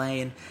out in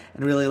lane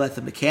and really let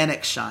the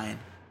mechanics shine.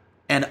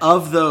 And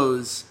of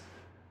those,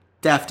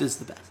 Deft is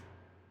the best.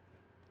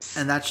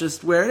 And that's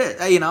just where it is.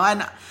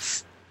 And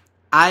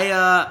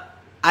I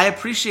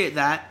appreciate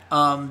that,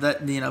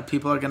 that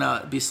people are going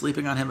to be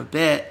sleeping on him a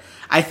bit.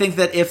 I think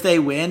that if they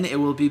win, it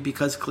will be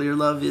because Clear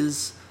Love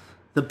is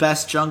the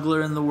best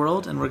jungler in the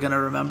world, and we're going to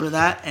remember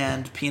that.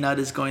 And Peanut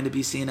is going to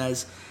be seen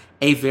as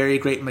a very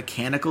great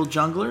mechanical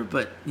jungler,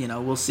 but,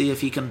 we'll see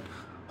if he can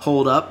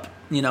hold up,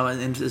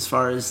 and as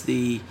far as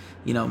the,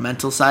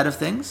 mental side of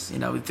things.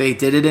 They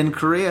did it in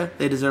Korea.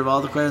 They deserve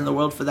all the credit in the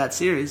world for that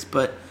series,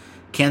 but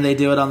can they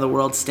do it on the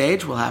world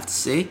stage? We'll have to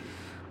see.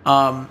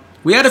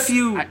 We had a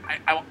few...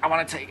 I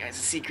want to tell you guys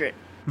a secret.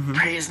 Mm-hmm.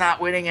 Prey is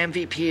not winning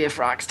MVP if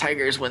Rocks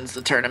Tigers wins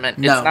the tournament.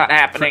 No, it's not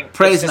happening.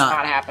 Prey's it's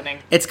not happening.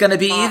 It's going to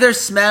be either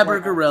Smeb or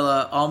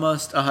Gorilla,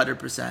 almost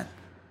 100%.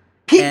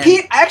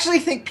 I actually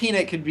think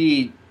Peanut could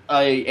be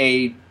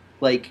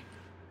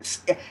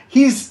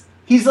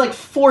he's like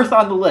fourth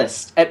on the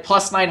list at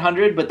plus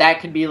 900, but that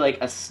could be like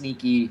a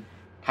sneaky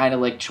kind of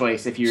like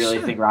choice if you really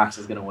think Rox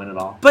is going to win it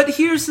all. But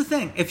here's the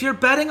thing. If you're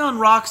betting on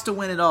Rox to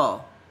win it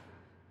all,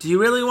 do you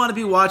really want to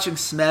be watching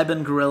Smeb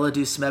and Gorilla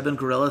do Smeb and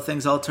Gorilla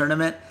things all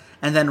tournament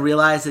and then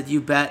realize that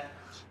you bet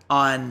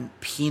on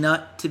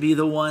Peanut to be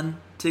the one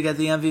to get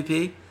the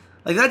MVP?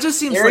 Like, that just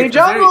seems Carry like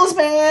jungles,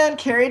 man.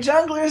 Carry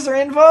junglers are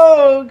in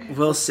vogue.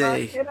 We'll see.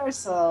 Let's not kid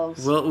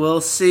ourselves. We'll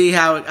see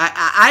how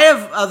I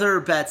have other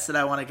bets that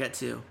I want to get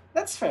to.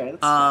 That's fair.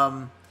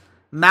 That's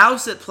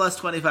Mouse at plus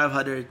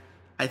 2,500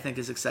 I think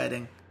is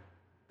exciting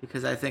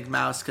because I think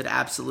Mouse could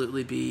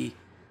absolutely be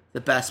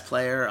the best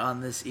player on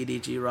this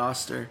EDG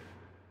roster.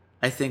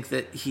 I think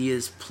that he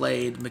is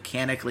played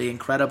mechanically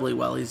incredibly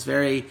well. He's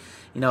very,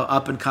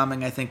 up and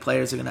coming. I think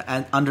players are going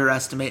to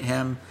underestimate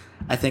him.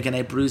 I think in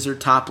a bruiser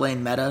top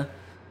lane meta,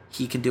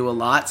 he can do a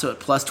lot. So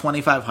at plus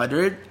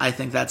 2,500, I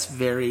think that's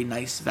very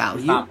nice value.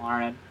 He's not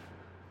Lauren.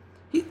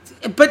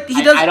 But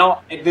he does. I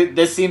don't.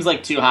 This seems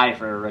like too high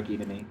for a rookie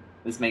to me.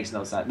 This makes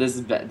no sense.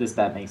 This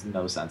bet makes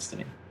no sense to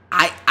me.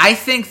 I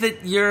think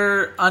that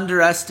you're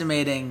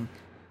underestimating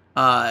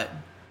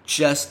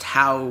just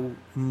how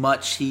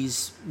much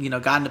he's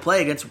gotten to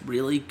play against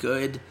really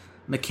good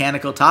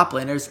mechanical top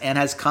laners and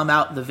has come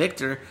out the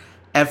victor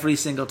every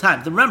single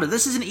time. Remember,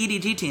 this is an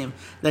EDG team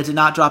that did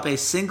not drop a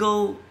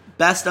single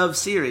best of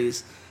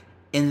series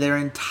in their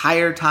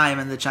entire time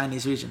in the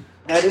Chinese region,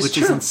 which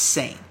is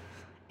insane.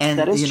 And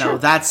that is true.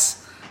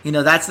 that's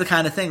the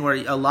kind of thing where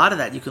a lot of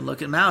that you can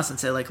look at Mouse and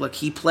say, like, look,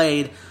 he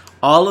played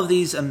all of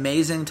these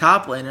amazing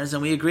top laners,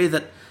 and we agree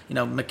that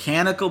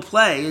mechanical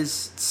play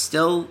is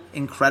still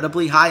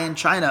incredibly high in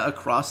China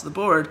across the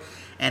board,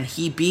 and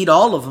he beat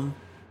all of them.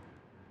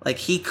 Like,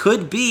 he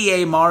could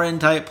be a Marin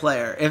type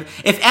player.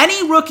 If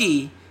any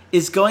rookie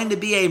is going to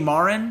be a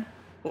Marin,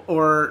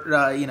 or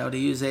to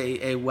use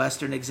a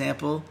Western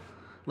example,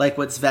 like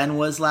what Sven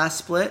was last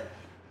split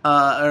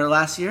or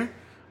last year,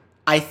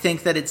 I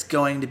think that it's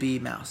going to be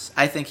Mouse.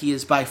 I think he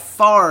is by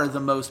far the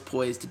most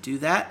poised to do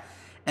that.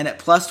 And at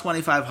plus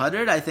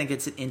 2,500, I think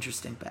it's an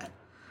interesting bet.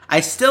 I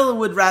still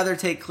would rather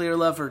take Clear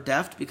Love or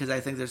Deft because I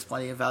think there's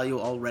plenty of value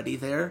already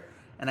there,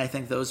 and I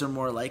think those are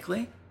more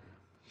likely.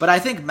 But I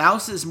think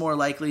Mouse is more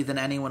likely than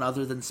anyone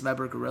other than Smeb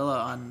or Gorilla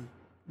on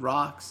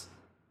Rox,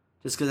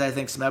 just because I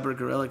think Smeb or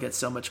Gorilla get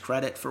so much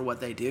credit for what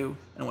they do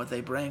and what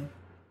they bring.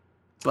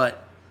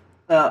 But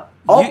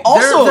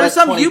also there's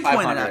at some you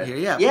pointed out here.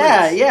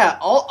 Yeah.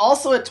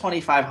 Also at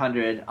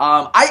 2,500.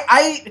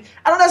 I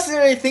don't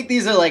necessarily think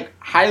these are like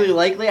highly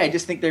likely. I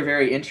just think they're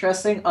very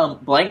interesting.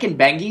 Blank and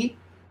Bengi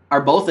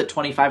are both at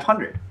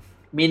 2,500,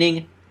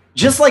 meaning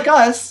just like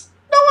us,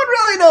 no one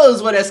really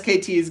knows what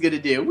SKT is going to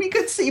do. We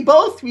could see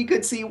both. We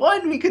could see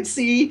one. We could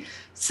see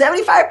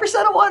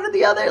 75% of one or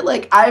the other.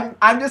 Like I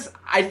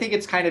think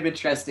it's kind of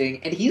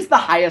interesting, and he's the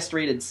highest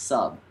rated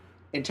sub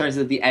in terms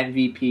of the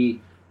MVP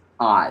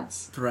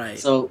odds. Right.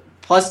 So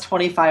plus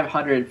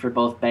 2,500 for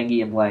both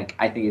Bengi and Blank,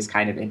 I think is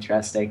kind of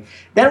interesting.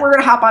 Then we're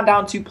going to hop on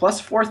down to plus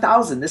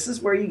 4,000. This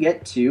is where you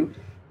get to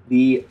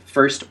the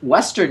first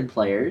Western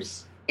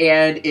players,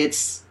 and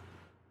it's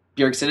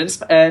Bjergsen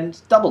and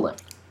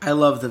Doublelift. I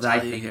love the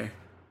value here.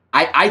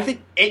 I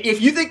think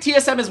if you think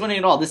TSM is winning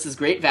it all, this is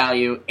great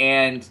value.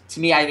 And to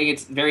me, I think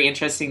it's very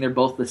interesting. They're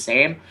both the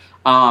same.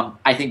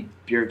 I think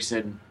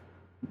Bjergsen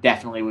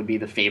definitely would be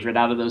the favorite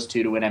out of those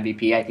two to win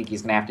MVP. I think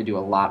he's going to have to do a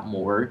lot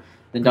more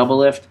than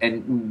Doublelift.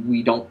 And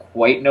we don't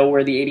quite know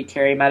where the AD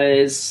carry meta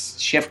is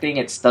shifting.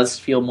 It does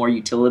feel more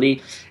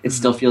utility. It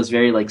still feels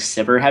very like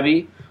Sivir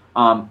heavy.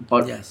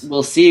 But yes,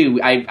 we'll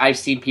see. I've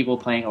seen people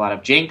playing a lot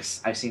of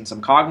Jinx. I've seen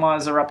some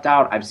Kog'Maws erupt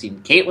out. I've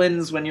seen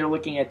Caitlyn's when you're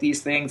looking at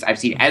these things. I've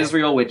seen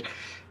Ezreal, which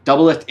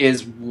Doublelift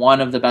is one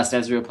of the best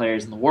Ezreal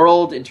players in the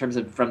world in terms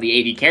of from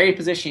the AD carry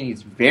position.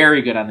 He's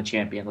very good on the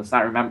champion. Let's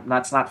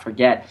not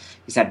forget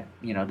he's had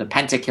the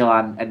pentakill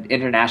on an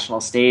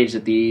international stage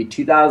at the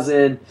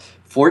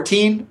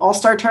 2014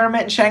 All-Star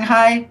tournament in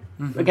Shanghai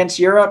against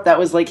Europe. That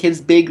was like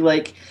his big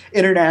like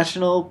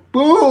international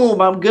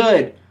boom. I'm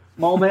good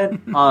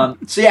moment.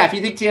 So yeah, if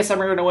you think TSM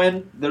are going to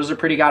win, those are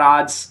pretty good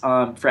odds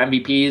for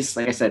MVPs.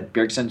 Like I said,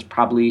 Bjergsen's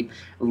probably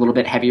a little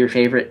bit heavier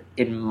favorite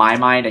in my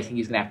mind. I think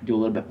he's going to have to do a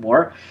little bit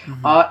more.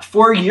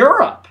 For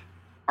Europe,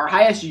 our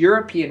highest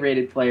European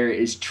rated player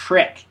is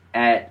Trick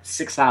at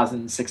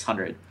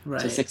 6,600,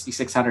 so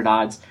 6,600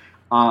 odds.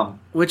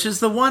 Which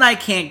is the one I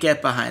can't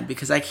get behind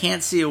because I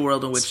can't see a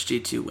world in which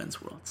G2 wins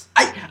Worlds.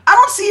 I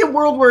don't see a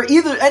world where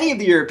any of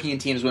the European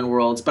teams win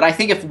Worlds, but I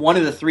think if one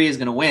of the three is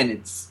going to win,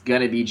 it's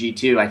going to be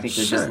G2. I think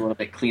they're just a little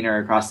bit cleaner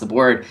across the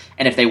board,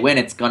 and if they win,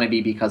 it's going to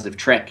be because of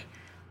Trick.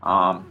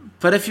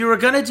 But if you were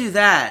going to do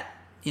that,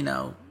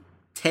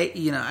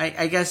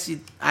 I guess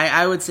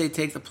I would say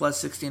take the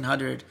plus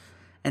 1,600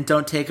 and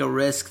don't take a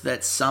risk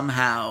that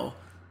somehow,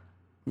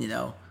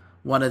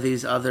 one of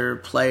these other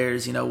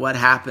players, what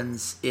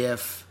happens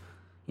if,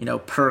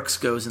 Perks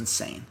goes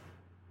insane,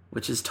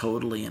 which is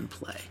totally in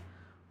play.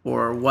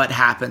 Or what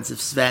happens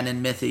if Sven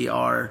and Mithy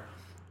are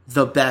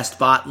the best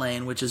bot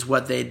lane, which is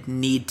what they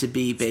need to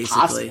be,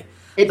 basically.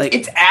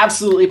 It's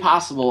absolutely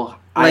possible.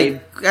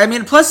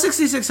 Plus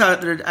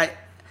 6,600, I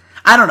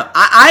don't know.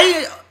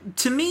 I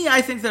to me,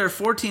 I think there are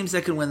 4 teams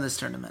that can win this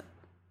tournament.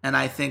 And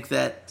I think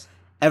that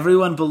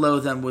everyone below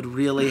them would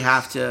really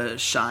have to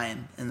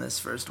shine in this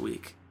first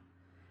week.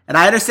 And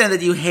I understand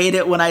that you hate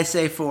it when I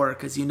say 4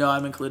 because you know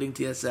I'm including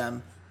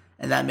TSM,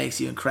 and that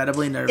makes you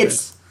incredibly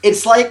nervous.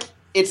 It's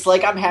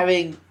like I'm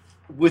having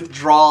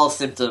withdrawal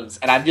symptoms,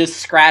 and I'm just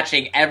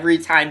scratching every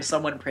time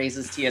someone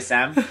praises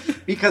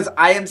TSM because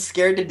I am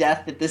scared to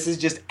death that this is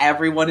just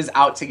everyone is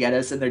out to get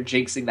us and they're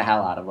jinxing the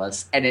hell out of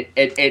us, and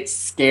it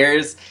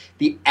scares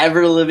the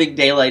ever living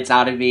daylights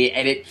out of me,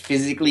 and it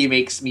physically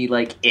makes me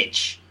like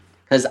itch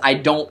because I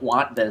don't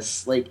want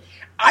this. Like,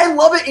 I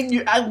love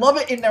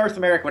it in North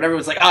America when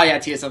everyone's like, oh yeah,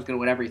 TSM's gonna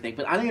win everything,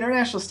 but on the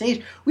international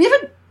stage we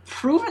haven't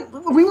proven.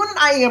 We won an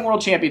IEM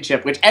World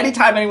Championship, which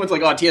anytime anyone's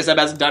like, oh, TSM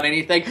hasn't done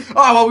anything,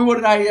 oh, well, we won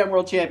an IEM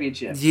World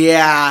Championship.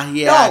 Yeah.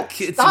 No,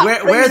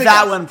 wear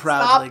that one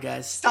proudly,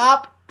 guys.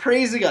 Stop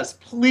praising us,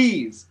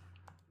 please.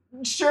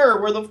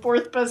 Sure, we're the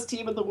 4th best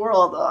team in the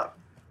world. Oh,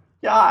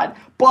 God.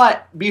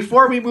 But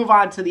before we move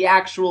on to the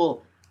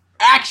actual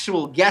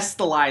guess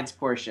the lines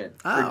portion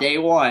for day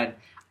 1,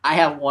 I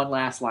have one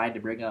last line to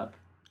bring up.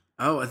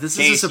 Oh, this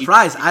is a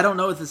surprise. I don't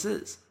know what this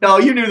is. No,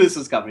 you knew this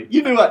was coming.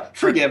 You knew what?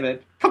 Forgiven.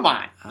 Come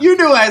on. You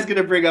knew I was going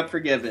to bring up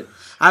Forgiven.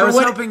 I was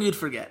hoping you'd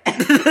forget.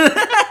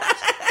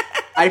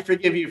 I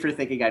forgive you for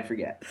thinking I'd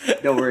forget.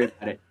 Don't worry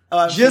about it.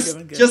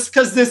 Just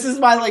because this is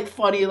my like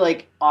funny,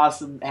 like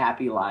awesome,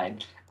 happy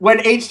line. When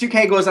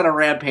H2K goes on a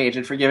rampage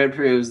and Forgiven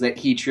proves that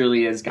he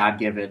truly is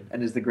God-given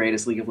and is the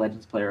greatest League of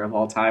Legends player of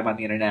all time on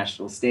the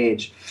international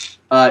stage,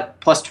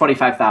 plus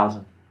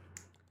 25,000.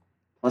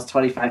 Plus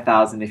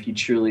 25,000 if you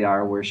truly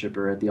are a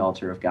worshiper at the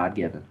altar of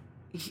God-given.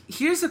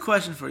 Here's a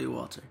question for you,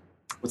 Walter.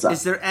 What's up?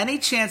 Is there any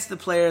chance the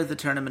Player of the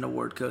Tournament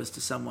award goes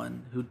to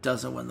someone who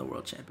doesn't win the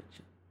World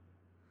Championship?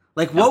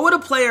 Like, what would a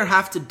player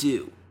have to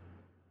do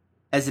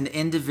as an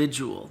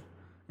individual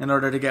in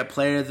order to get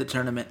Player of the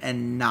Tournament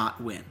and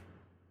not win?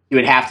 He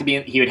would have to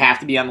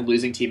be on the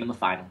losing team in the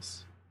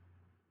finals.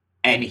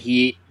 And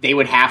they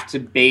would have to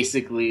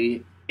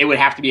basically, it would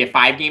have to be a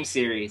 5-game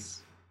series.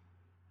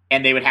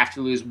 And they would have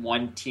to lose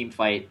one team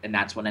fight, and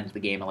that's what ends the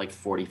game at like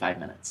 45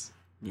 minutes.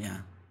 Yeah.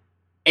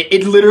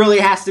 It literally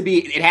has to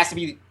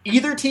be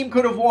either team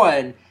could have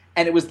won,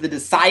 and it was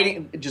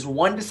just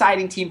one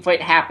deciding team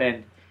fight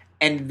happened,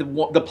 and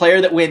the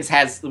player that wins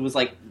was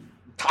like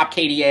top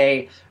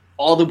KDA,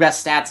 all the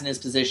best stats in his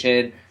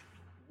position.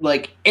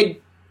 Like,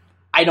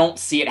 I don't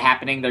see it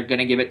happening. They're going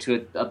to give it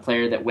to a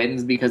player that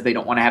wins because they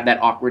don't want to have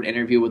that awkward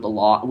interview with a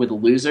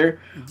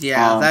loser.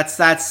 Yeah, that's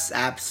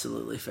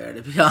absolutely fair,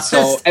 to be honest.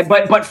 So,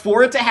 but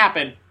for it to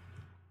happen,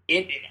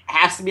 it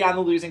has to be on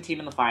the losing team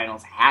in the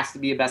finals. Has to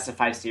be a best of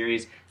 5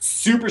 series.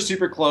 Super,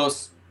 super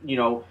close. You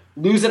know,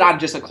 lose it on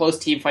just a close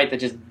team fight that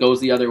just goes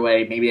the other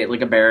way. Maybe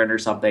like a Baron or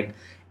something,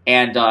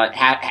 and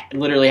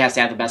literally has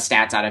to have the best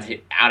stats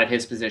out of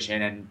his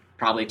position and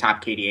probably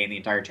top KDA in the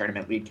entire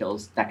tournament, lead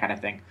kills, that kind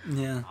of thing.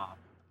 Yeah.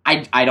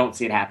 I don't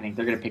see it happening.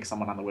 They're going to pick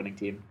someone on the winning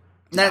team.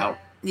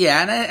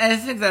 Yeah, and I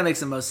think that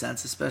makes the most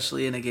sense,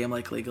 especially in a game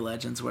like League of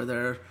Legends where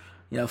there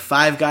are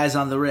 5 guys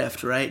on the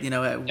Rift, right?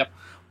 Yep.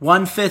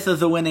 1/5 of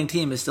the winning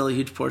team is still a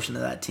huge portion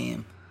of that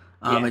team,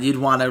 and you'd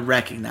want to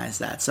recognize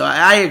that. So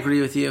I agree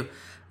with you,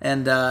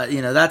 and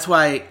that's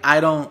why I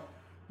don't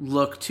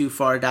look too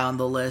far down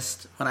the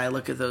list when I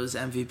look at those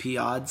MVP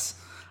odds.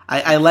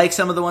 I like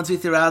some of the ones we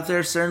threw out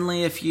there.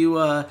 Certainly, if you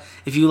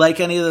like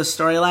any of those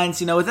storylines,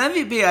 with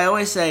MVP, I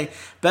always say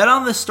bet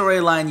on the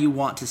storyline you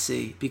want to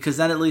see because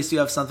then at least you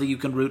have something you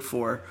can root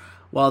for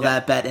while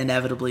that bet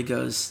inevitably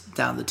goes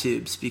down the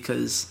tubes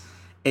because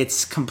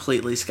it's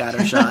completely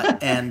scattershot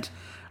and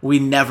we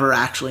never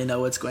actually know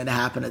what's going to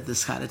happen at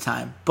this kind of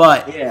time.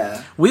 But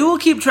we will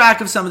keep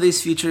track of some of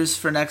these features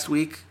for next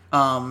week.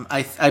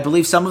 I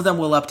believe some of them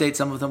will update,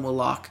 some of them will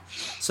lock.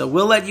 So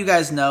we'll let you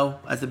guys know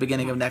at the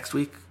beginning of next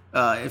week.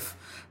 If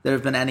there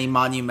have been any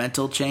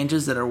monumental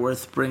changes that are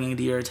worth bringing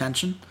to your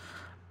attention.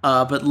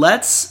 But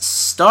let's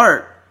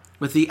start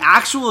with the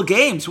actual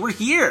games. We're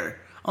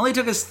here. Only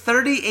took us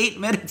 38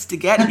 minutes to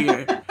get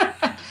here.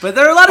 But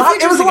there are a lot of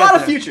features. It was a lot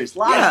of features.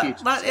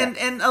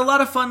 And a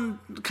lot of fun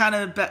kind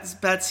of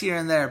bets here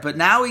and there. But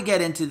now we get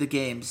into the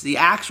games, the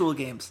actual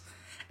games.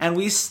 And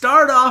we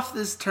start off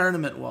this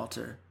tournament,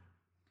 Walter.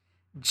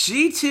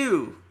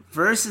 G2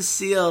 versus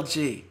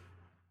CLG.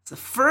 It's the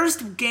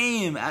first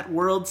game at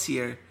Worlds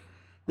here.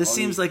 This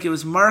seems like it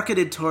was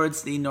marketed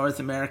towards the North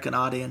American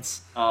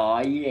audience. Oh,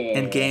 yeah.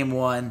 In game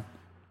 1.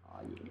 Oh,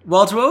 yeah.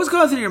 Walter, what was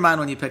going through your mind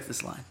when you picked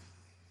this line?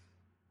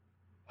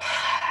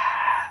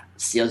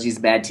 CLG's a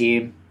bad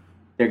team.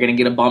 They're going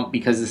to get a bump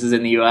because this is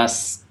in the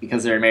U.S.,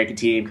 because they're an American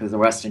team, because they're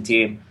a Western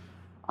team,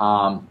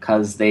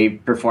 because they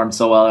performed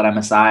so well at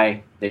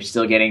MSI. They're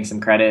still getting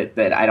some credit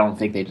that I don't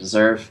think they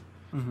deserve.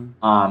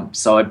 Mm-hmm.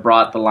 So it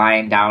brought the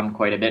line down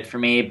quite a bit for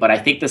me, but I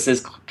think this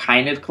is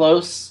kind of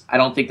close. I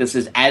don't think this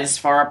is as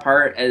far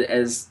apart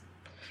as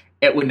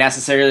it would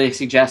necessarily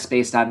suggest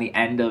based on the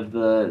end of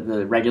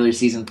the regular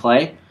season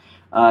play.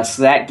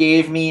 So that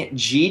gave me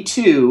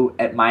G2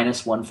 at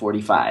minus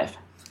 145.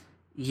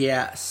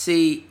 Yeah,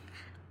 see,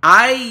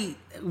 I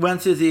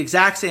went through the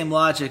exact same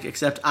logic,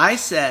 except I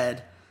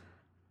said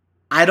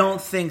I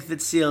don't think that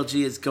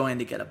CLG is going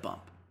to get a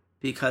bump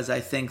because I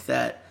think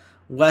that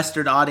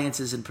Western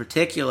audiences in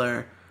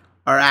particular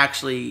are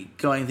actually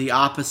going the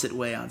opposite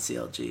way on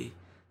CLG.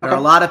 There are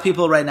a lot of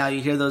people right now,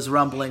 you hear those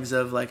rumblings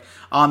of like,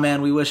 oh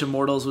man, we wish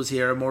Immortals was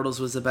here. Immortals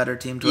was a better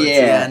team towards the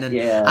end. And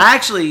I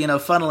actually,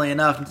 funnily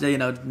enough,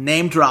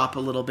 name drop a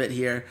little bit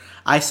here.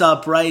 I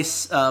saw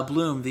Bryce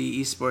Bloom, the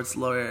esports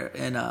lawyer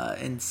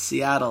in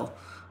Seattle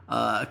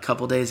a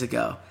couple days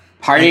ago.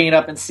 Partying it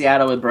up in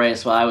Seattle with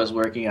Bryce while I was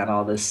working on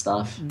all this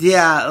stuff.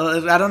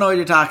 Yeah, I don't know what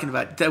you're talking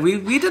about.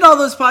 We did all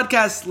those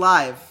podcasts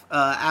live,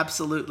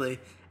 absolutely.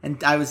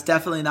 And I was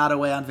definitely not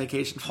away on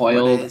vacation for 4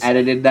 days.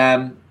 Edited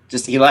them.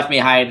 He left me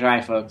high and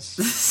dry, folks.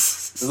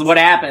 This is what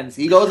happens.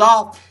 He goes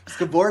off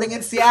skateboarding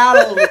in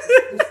Seattle with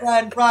his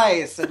friend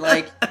Bryce, and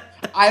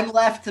I'm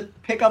left to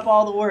pick up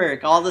all the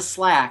work, all the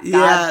slack.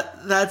 Yeah,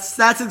 that's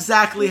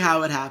exactly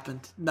how it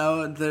happened.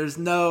 No, there's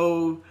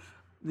no,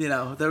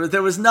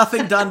 there was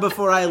nothing done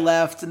before I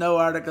left. No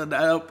article.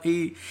 Nope.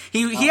 He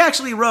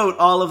actually wrote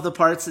all of the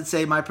parts that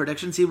say my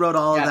predictions. He wrote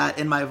all of that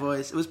in my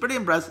voice. It was pretty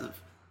impressive.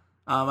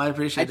 I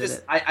appreciated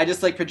it. I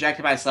just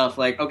projected myself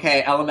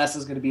okay, LMS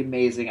is going to be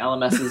amazing.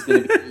 LMS is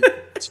going to be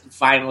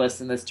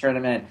finalists in this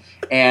tournament,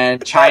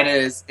 and China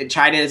is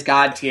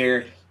god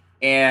tier.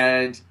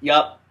 And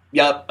yup,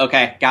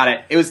 okay, got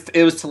it. It was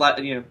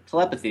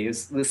telepathy. It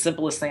was the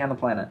simplest thing on the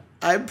planet.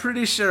 I'm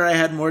pretty sure I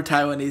had more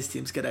Taiwanese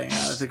teams getting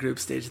out of the group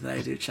stage than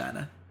I do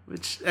China,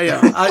 which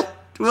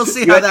we'll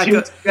see how that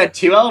goes. You had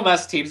 2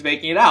 LMS teams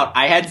making it out.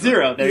 I had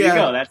 0. There you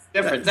go. That's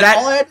the difference. That's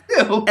all I had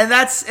to do. And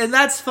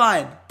that's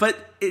fine. But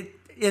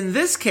in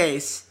this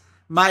case,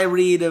 my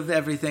read of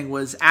everything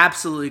was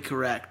absolutely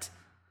correct.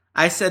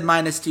 I said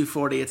minus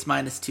 240. It's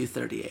minus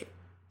 238.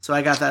 So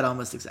I got that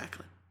almost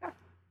exactly.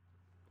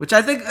 Which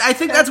I think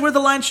that's where the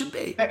line should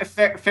be.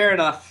 Fair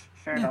enough.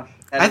 Fair enough.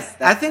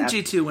 I think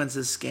G2 wins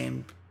this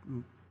game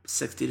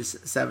 60 to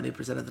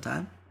 70% of the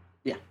time.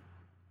 Yeah.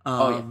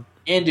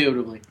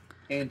 Indubitably.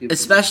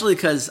 Especially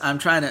because I'm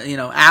trying to,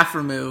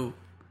 Aframu,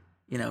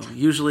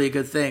 usually a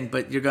good thing,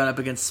 but you're going up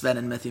against Sven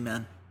and Mythy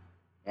Man.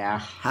 Yeah.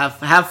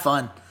 Have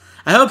fun.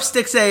 I hope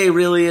Stixxay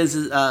really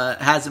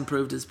has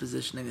improved his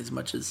positioning as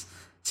much as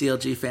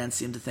CLG fans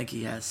seem to think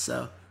he has.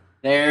 So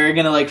they're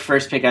gonna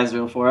first pick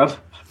Ezreal for him.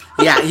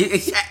 Yeah,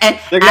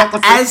 they're gonna have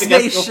to as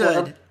they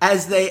should,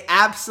 as they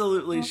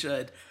absolutely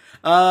should.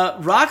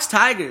 Rocks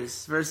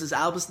Tigers versus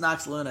Albus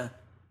Nox Luna.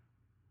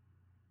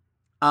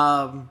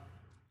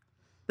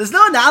 There's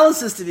no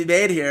analysis to be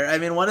made here. I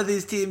mean, one of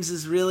these teams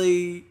is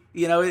really,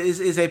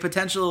 is a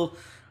potential.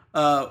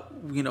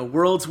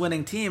 World's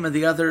winning team, and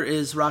the other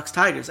is Rocks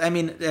Tigers. I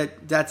mean,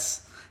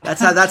 that's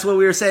what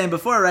we were saying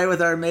before, right? With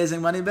our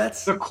amazing money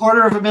bets, the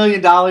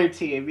 $250,000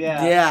 team.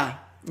 Yeah.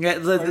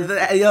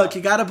 Look,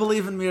 you got to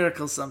believe in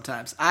miracles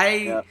sometimes.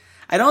 I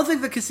don't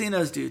think the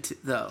casinos do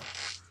though.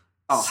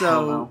 Oh, so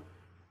hell no.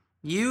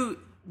 You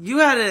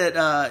had it.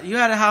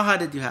 How high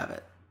did you have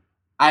it?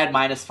 I had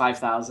minus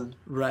 5,000.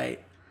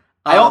 Right.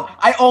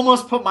 I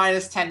almost put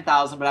minus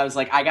 10,000, but I was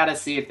I gotta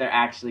see if they're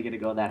actually gonna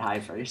go that high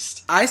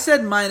first. I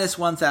said minus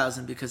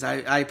 1,000 because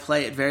I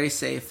play it very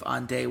safe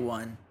on day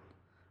one.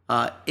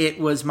 It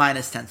was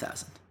minus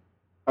 10,000.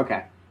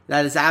 Okay.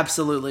 That is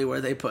absolutely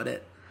where they put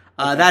it.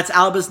 Okay. That's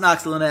Albus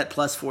Nox Luna at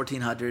plus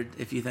 1,400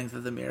 if you think that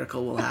the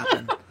miracle will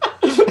happen.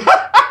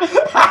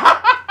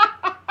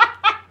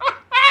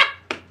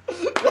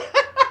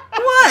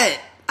 What?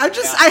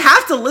 I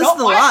have to list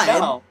the line.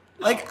 No,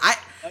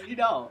 you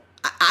don't.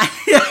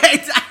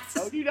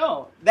 No, you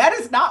don't. That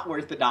is not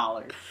worth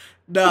 $1.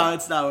 No,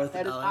 it's not worth $1.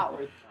 That is not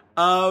worth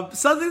 $1.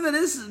 Something that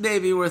is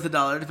maybe worth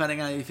 $1, depending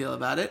on how you feel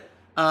about it.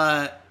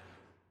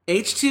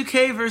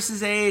 H2K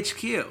versus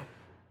AHQ.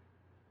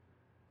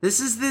 This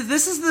is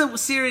the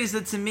series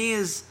that to me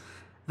is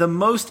the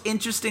most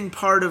interesting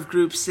part of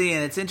Group C,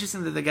 and it's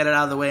interesting that they get it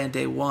out of the way on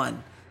day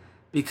one,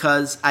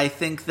 because I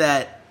think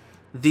that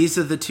these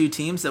are the two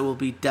teams that will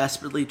be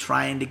desperately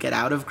trying to get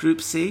out of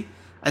Group C.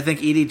 I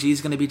think EDG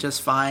is going to be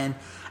just fine.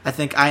 I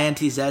think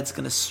INTZ is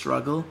going to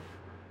struggle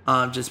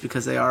just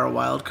because they are a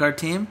wildcard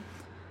team.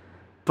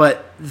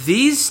 But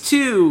these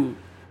two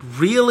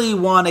really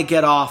want to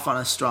get off on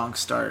a strong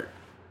start.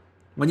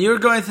 When you were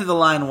going through the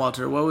line,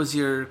 Walter, what was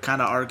your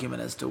kind of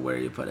argument as to where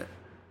you put it?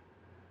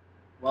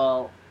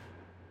 Well,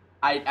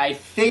 I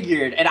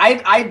figured, and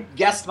I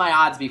guessed my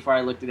odds before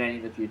I looked at any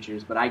of the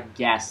futures, but I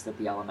guessed that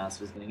the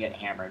LMS was going to get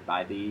hammered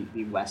by the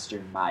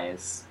Western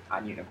bias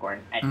on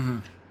Unicorn.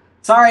 And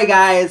sorry,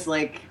 guys,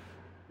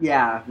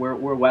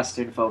 we're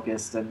Western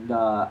focused, and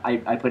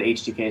I put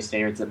H2K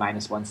standards at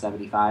minus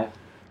 175.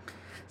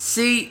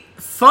 See,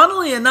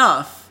 funnily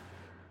enough,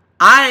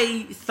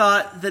 I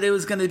thought that it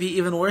was going to be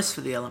even worse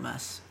for the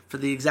LMS for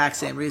the exact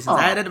same reasons.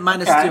 I had it at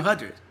minus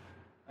 200.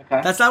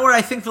 Okay. That's not where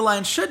I think the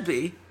line should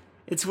be.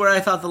 It's where I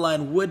thought the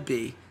line would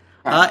be.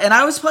 And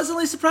I was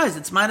pleasantly surprised.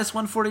 It's minus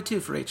 142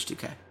 for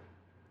H2K.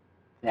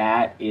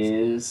 That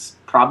is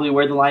probably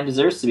where the line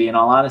deserves to be, in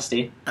all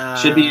honesty.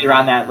 Should be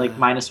around that, like,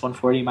 minus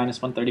 140,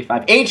 minus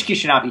 135. AHQ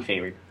should not be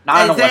favored.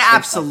 Not on a They Western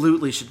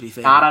absolutely should be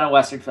favored. Not on a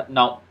Western...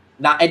 No.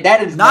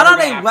 That is not on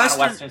a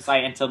Western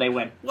site until they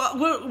win. Well,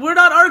 we're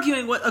not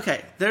arguing what...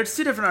 Okay, there's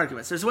two different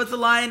arguments. There's what the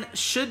line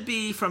should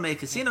be from a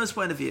casino's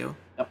point of view,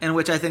 in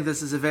which I think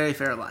this is a very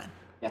fair line.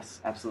 Yes,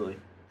 absolutely.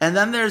 And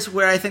then there's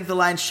where I think the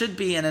line should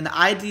be in an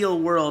ideal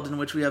world in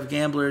which we have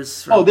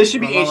gamblers... From, this should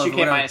be HUK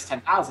minus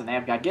 10,000. They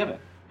have God given.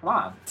 Come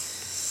on.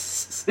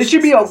 This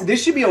should be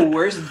a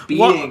worse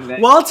beating.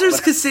 Walter's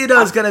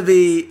Casino is going to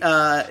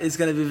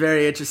be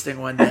very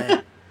interesting one day.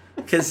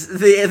 Because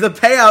the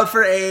payout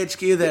for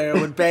AHQ there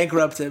would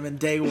bankrupt him in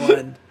day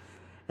one,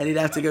 and he'd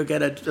have to go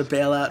get a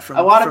bailout from.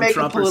 I want to make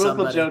Trump a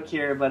political joke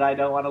here, but I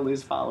don't want to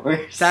lose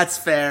followers. That's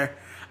fair.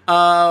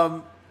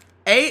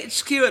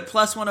 AHQ at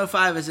plus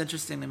 105 is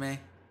interesting to me.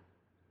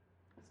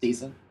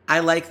 Decent. I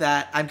like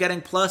that. I'm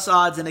getting plus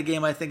odds in a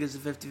game I think is a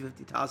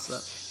 50-50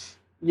 toss-up.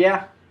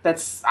 Yeah,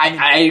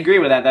 I agree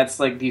with that. That's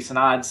like decent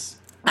odds.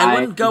 I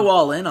wouldn't go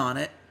all in on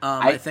it.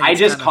 I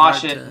just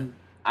caution.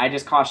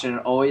 And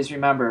always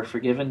remember,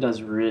 Forgiven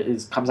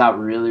comes out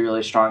really,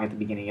 really strong at the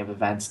beginning of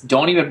events.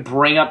 Don't even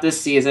bring up this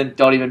season.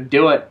 Don't even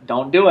do it.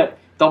 Don't do it.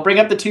 Don't bring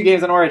up the 2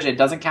 games on Origin. It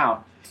doesn't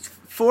count.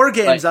 4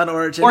 games on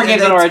Origin. 4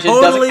 games on Origin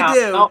totally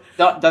doesn't count.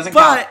 No, doesn't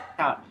count.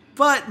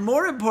 But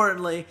more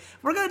importantly,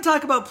 we're going to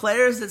talk about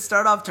players that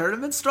start off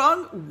tournaments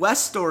strong.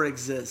 Westor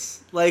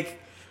exists. Like,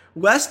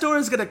 Westor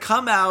is going to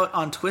come out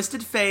on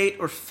Twisted Fate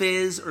or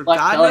Fizz or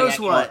God knows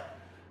what.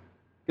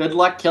 Good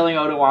luck killing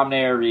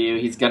Odoamne or Ryu.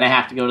 He's going to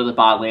have to go to the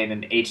bot lane,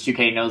 and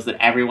H2K knows that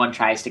everyone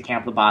tries to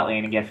camp the bot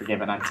lane and get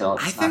Forgiven until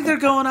it's I think they're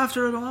going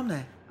after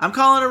Odoamne. I'm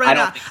calling it right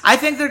now. I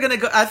think they're going to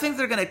go. I think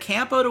they're going to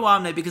camp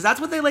Odoamne because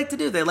that's what they like to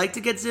do. They like to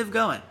get Ziv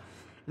going.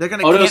 They're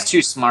going to. Odo's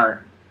too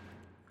smart.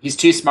 He's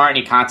too smart, and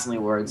he constantly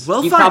wards.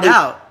 We'll find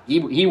out.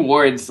 He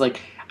wards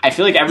like. I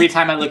feel like every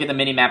time I look at the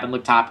minimap and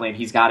look top lane,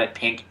 he's got it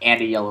pink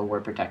and a yellow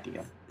ward protecting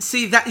him.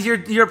 See that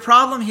your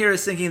problem here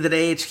is thinking that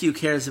AHQ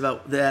cares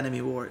about the enemy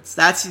wards.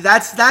 That's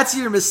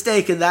your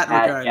mistake in that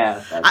regard.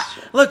 Yeah, that's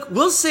true. Look,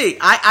 we'll see.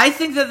 I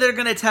think that they're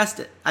going to test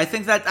it. I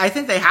think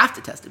they have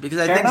to test it because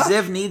I think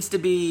Ziv needs to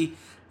be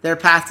their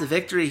path to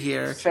victory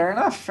here. Fair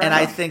enough.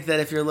 I think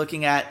that if you're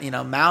looking at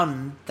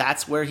Mountain,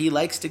 that's where he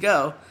likes to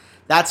go.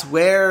 That's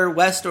where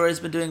Westor has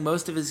been doing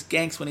most of his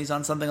ganks when he's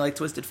on something like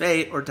Twisted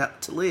Fate or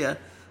Talia.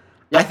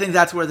 Yep. I think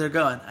that's where they're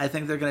going. I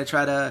think they're going to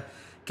try to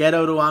get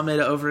Odoamne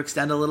to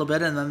overextend a little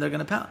bit, and then they're going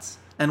to pounce.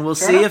 And we'll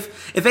see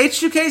if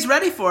H2K is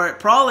ready for it.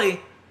 Probably.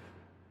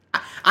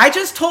 I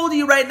just told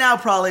you right now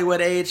probably what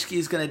AHQ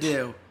is going to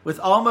do with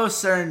almost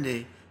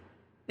certainty.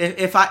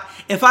 If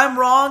I'm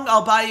wrong,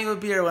 I'll buy you a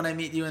beer when I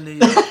meet you in New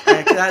York.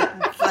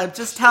 I'm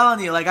just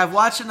telling you. Like, I've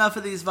watched enough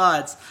of these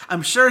VODs.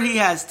 I'm sure he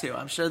has too.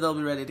 I'm sure they'll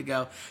be ready to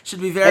go.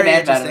 Should be very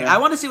interesting. I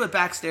want to see what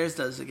Backstairs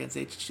does against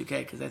H2K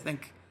because I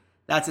think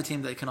that's a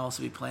team that can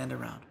also be planned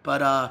around.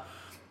 But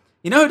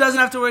you know who doesn't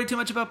have to worry too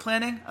much about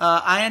planning?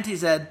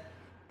 INTZ.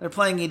 They're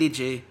playing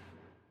EDG.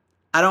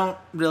 I don't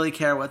really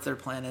care what their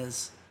plan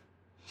is.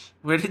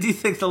 Where did you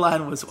think the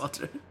line was,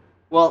 Walter?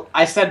 Well,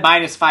 I said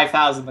minus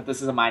 5,000, but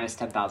this is a minus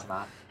 10,000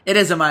 odd. It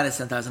is a minus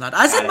 10,000 odd.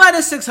 I said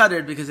minus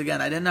 600 because,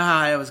 again, I didn't know how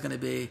high I was going to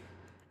be.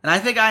 And I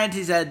think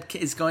INTZ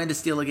is going to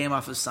steal a game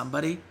off of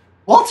somebody.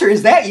 Walter,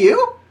 is that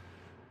you?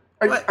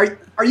 Are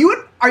you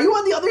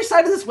on the other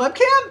side of this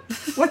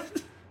webcam?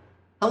 What?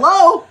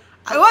 Hello?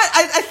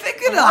 I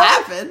think it'll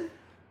happen.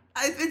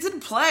 It's in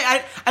play.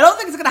 I don't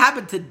think it's going to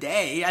happen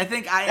today. I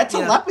think that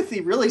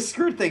telepathy really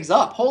screwed things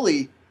up.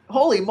 Holy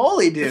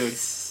moly, dude.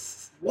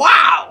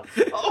 Wow.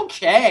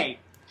 Okay.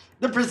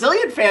 The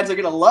Brazilian fans are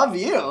going to love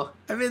you.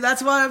 I mean,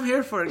 that's what I'm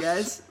here for,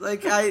 guys.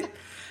 Like, I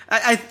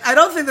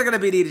don't think they're going to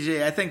beat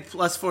EDG. I think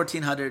plus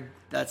 1,400,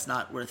 that's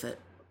not worth it.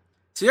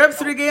 So you're up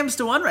 3 games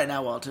to 1 right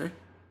now, Walter.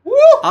 Woo!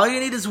 All you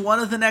need is one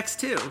of the next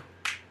 2.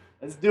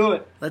 Let's do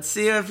it. Let's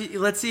see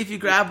if you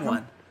grab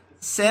one.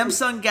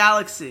 Samsung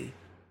Galaxy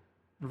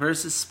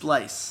versus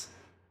Splyce.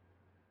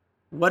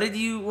 What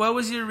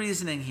was your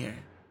reasoning here?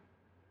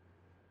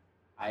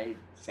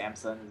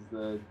 Samsung is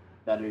the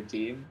better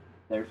team.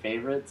 They're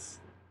favorites.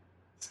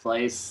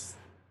 Splyce,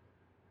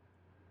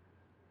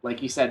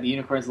 like you said, the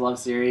Unicorns Love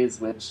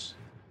series, which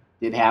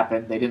did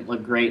happen. They didn't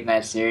look great in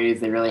that series.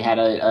 They really had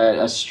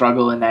a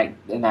struggle in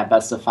that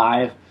best of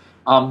 5.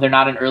 They're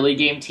not an early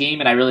game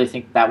team, and I really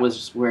think that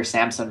was where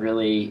Samsung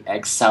really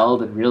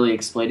excelled and really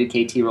exploited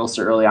KT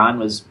Rolster early on,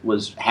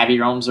 was heavy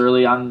roams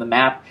early on the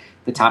map.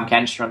 The Tom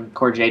Kench from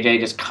Core JJ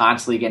just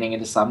constantly getting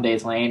into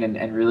Sumday's lane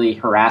and really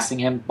harassing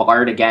him.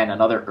 Bard, again,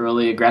 another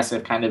early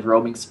aggressive kind of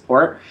roaming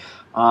support.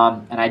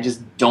 And I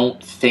just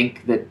don't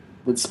think that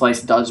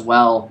Splyce does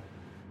well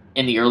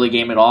in the early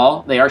game at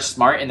all. They are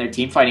smart in their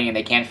team fighting, and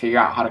they can figure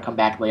out how to come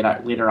back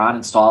later on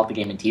and stall out the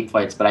game in team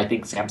fights. But I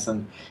think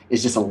Samsung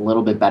is just a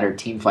little bit better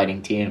team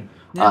fighting team.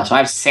 Yeah. So I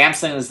have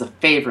Samsung as the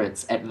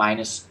favorites at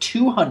minus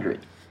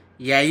 200.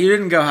 Yeah, you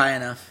didn't go high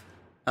enough.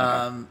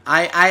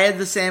 I had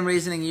the same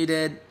reasoning you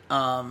did.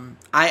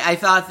 I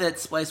thought that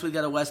Splyce would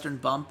get a Western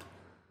bump.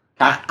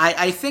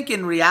 I think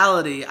in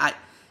reality,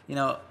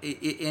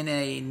 in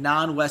a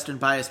non-Western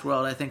biased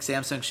world, I think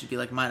Samsung should be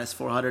like minus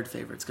 400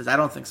 favorites because I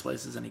don't think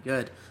Splyce is any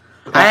good.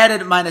 Okay. I had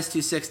it at minus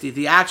 260.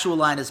 The actual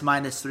line is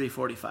minus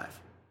 345,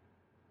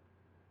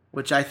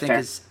 which I think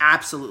is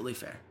absolutely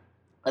fair.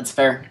 That's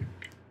fair.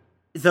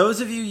 Those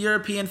of you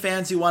European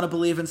fans who want to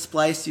believe in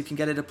Splyce, you can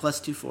get it at plus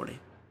 240.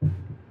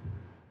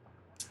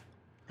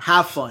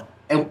 Have fun.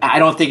 I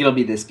don't think it'll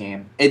be this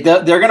game.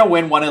 They're gonna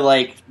win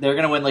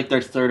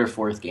their third or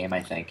fourth game.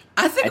 I think.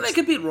 I think they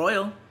could beat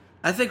Royal.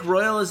 I think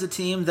Royal is a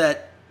team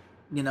that,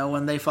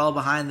 when they fall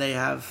behind, they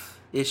have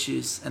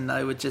issues, and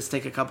I would just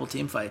take a couple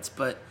team fights.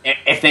 But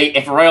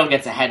if Royal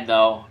gets ahead,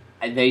 though,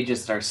 they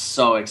just are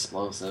so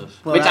explosive.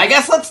 Which I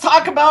guess let's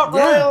talk about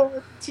Royal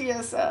with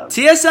TSM.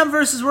 TSM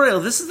versus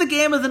Royal. This is the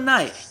game of the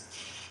night.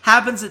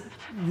 Happens at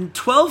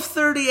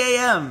 12:30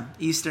 a.m.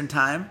 Eastern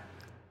Time.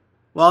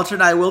 Walter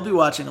and I will be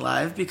watching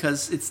live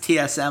because it's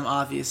TSM,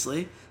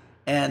 obviously,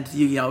 and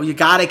you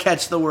got to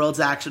catch the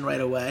world's action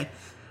right away.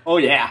 Oh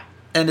yeah.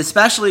 And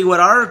especially what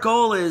our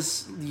goal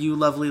is, you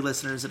lovely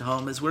listeners at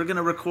home, is we're going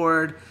to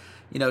record,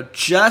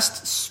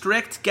 just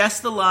strict guess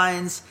the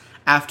lines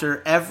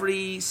after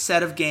every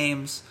set of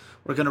games.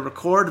 We're going to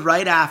record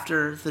right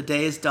after the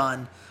day is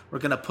done. We're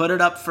going to put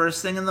it up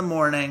first thing in the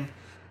morning,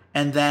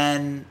 and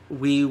then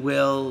we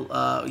will,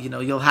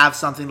 you'll have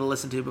something to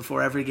listen to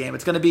before every game.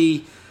 It's going to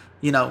be,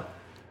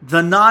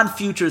 the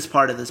non-futures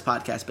part of this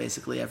podcast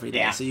basically every day.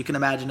 Yeah. So you can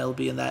imagine it'll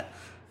be in that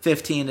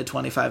 15 to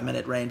 25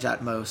 minute range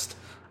at most.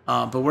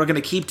 But we're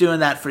going to keep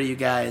doing that for you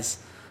guys.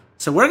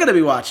 So we're going to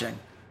be watching.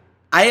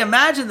 I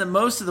imagine that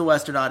most of the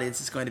Western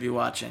audience is going to be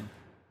watching.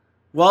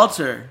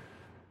 Walter,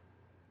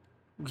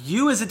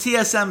 you as a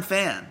TSM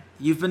fan,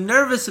 you've been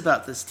nervous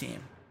about this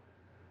team.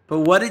 But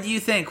what did you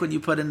think when you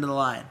put into the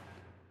line?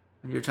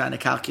 When you're trying to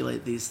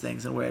calculate these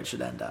things and where it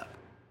should end up?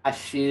 I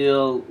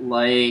feel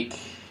like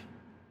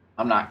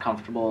I'm not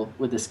comfortable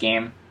with this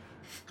game.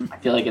 I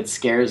feel like it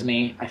scares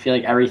me. I feel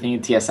like everything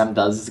TSM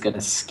does is going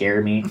to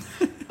scare me.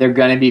 They're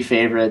going to be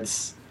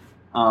favorites.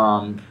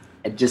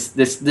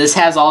 This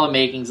has all the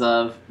makings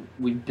of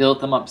we built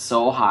them up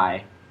so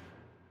high.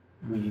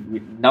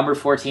 We number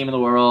 4 team in the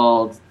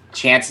world.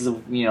 Chances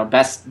of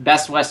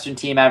best Western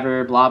team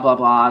ever. Blah blah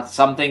blah.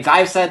 Some things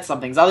I've said,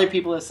 some things other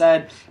people have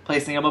said.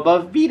 Placing them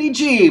above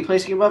BDG,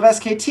 placing them above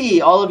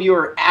SKT. All of you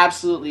are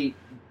absolutely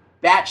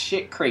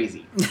batshit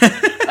crazy.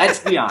 Let's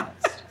be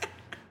honest.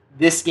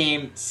 This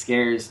game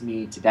scares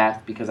me to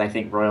death because I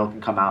think Royal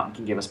can come out and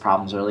can give us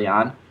problems early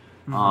on.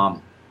 Mm-hmm.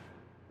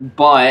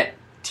 But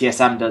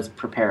TSM does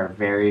prepare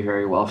very,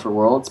 very well for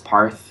Worlds.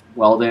 Parth,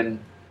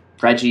 Weldon,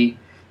 Reggie,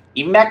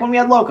 even back when we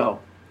had Loco.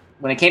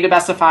 When it came to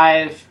best of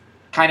 5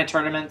 kind of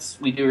tournaments,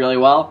 we do really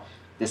well.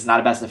 This is not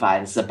a best of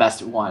 5. This is a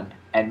best of 1.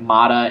 And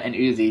Mata and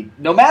Uzi,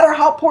 no matter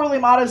how poorly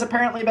Mata's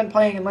apparently been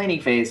playing in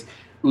laning phase,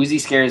 Uzi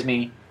scares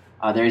me.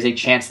 There is a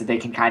chance that they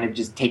can kind of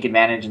just take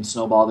advantage and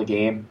snowball the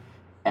game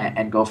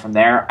and go from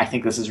there. I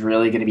think this is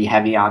really going to be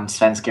heavy on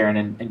Svenskeren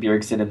and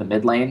Bjergsen in the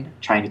mid lane,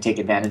 trying to take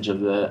advantage of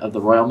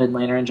the Royal mid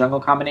laner and jungle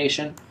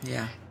combination.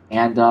 Yeah.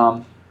 And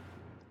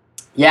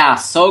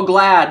so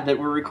glad that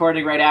we're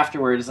recording right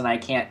afterwards and I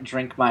can't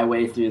drink my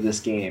way through this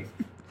game.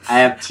 I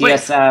have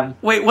TSM.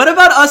 Wait, what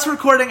about us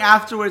recording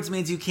afterwards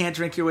means you can't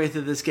drink your way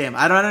through this game?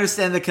 I don't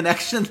understand the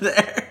connection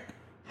there.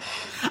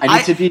 I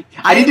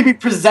need to be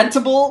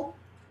presentable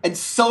and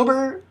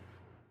sober,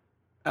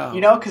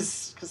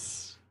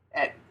 because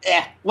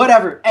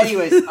whatever.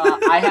 Anyways,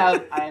 I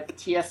have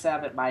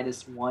TSM at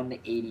minus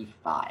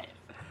 185.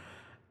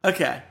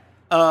 Okay.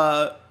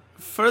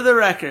 For the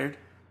record,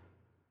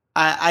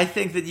 I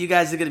think that you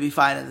guys are going to be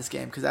fine in this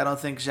game because I don't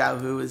think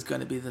Xiao Hu is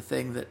going to be the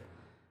thing that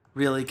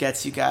really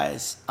gets you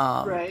guys.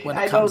 Right. When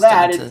I it comes know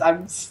that. down to...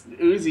 I'm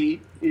Uzi.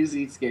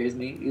 Uzi scares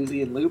me.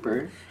 Uzi and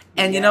Looper.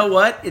 And you know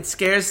what? It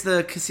scares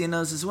the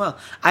casinos as well.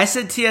 I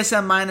said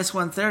TSM minus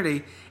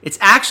 130. It's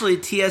actually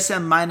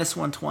TSM minus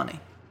 120.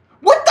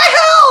 What the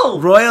hell?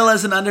 Royal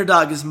as an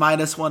underdog is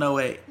minus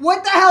 108.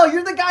 What the hell?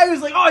 You're the guy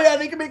who's like, oh yeah,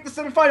 they can make the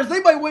semifinals. They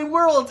might win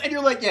Worlds. And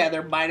you're like, yeah,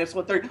 they're minus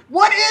 130.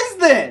 What is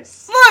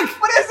this? Look.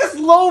 What is this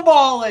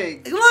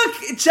lowballing?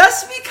 Look,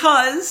 just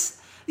because...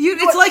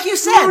 It's like you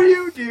said. Who are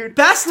you, dude?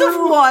 Best of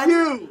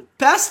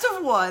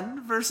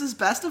 1 versus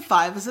best of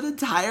 5 is an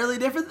entirely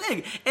different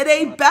thing. In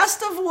a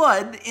best of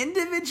 1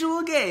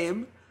 individual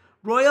game,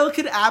 Royal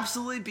could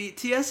absolutely beat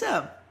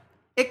TSM.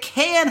 It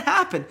can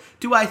happen.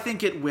 Do I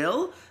think it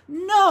will?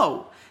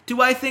 No.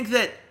 Do I think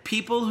that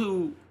people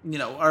who,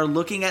 are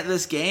looking at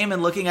this game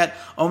and looking at,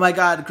 oh my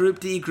God, Group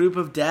D, Group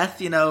of Death,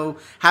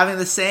 having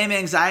the same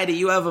anxiety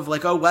you have of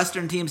like, oh,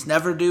 Western teams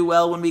never do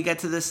well when we get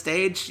to this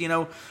stage,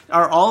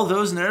 are all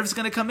those nerves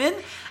going to come in?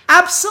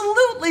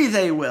 Absolutely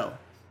they will.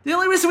 The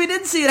only reason we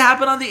didn't see it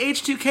happen on the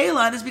H2K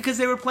line is because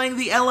they were playing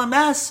the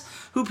LMS,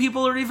 who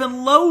people are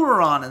even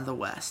lower on in the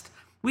West.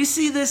 We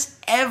see this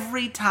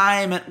every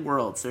time at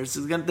Worlds. It's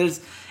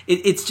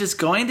just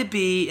going to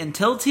be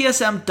until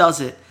TSM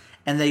does it,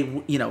 and they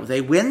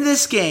win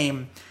this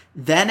game,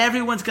 then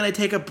everyone's going to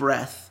take a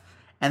breath,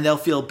 and they'll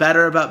feel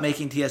better about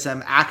making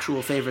TSM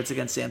actual favorites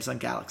against Samsung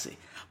Galaxy.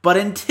 But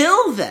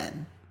until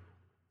then,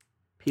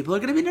 people are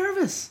going to be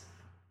nervous.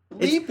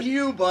 Bleep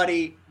you,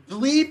 buddy.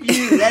 Bleep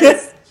you. That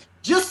is,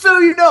 just so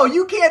you know,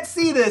 you can't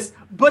see this,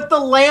 but the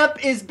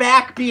lamp is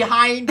back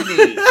behind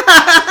me.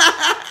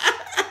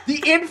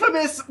 The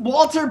infamous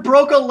Walter almost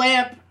broke a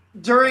lamp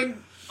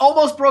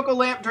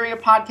during a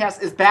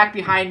podcast is back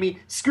behind me.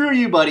 Screw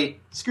you, buddy.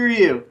 Screw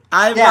you.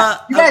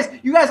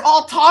 You guys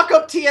all talk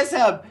up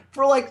TSM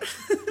for like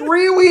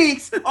 3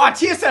 weeks. Oh,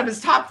 TSM is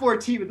top 4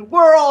 team in the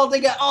world.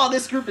 They got,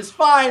 this group is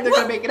fine. They're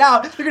going to make it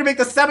out. They're going to make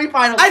the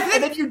semifinals.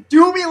 And then you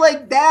do me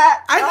like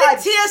that. I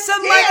think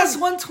TSM minus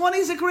 120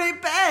 is a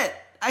great bet.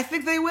 I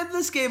think they win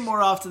this game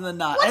more often than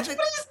not. What is no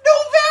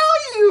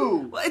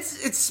value? Well,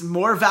 it's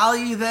more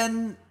value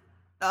than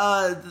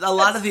a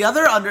lot of the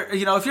other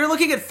if you're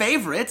looking at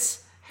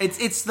favorites,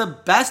 it's the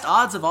best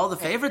odds of all the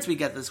favorites we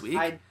get this week.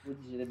 I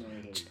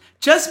legitimately hate it.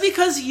 Just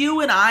because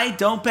you and I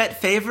don't bet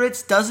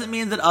favorites doesn't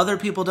mean that other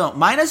people don't.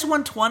 Minus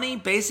 120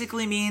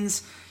 basically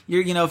means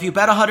if you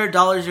bet $100,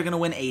 you're going to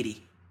win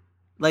 80.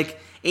 Like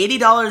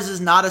 $80 is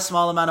not a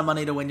small amount of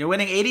money to win. You're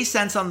winning 80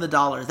 cents on the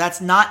dollar.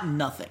 That's not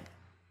nothing.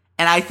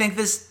 And I think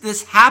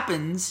this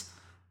happens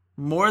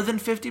more than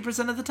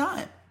 50% of the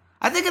time.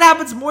 I think it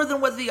happens more than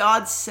what the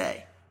odds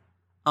say.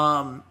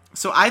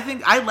 So I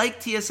think I like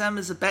TSM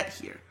as a bet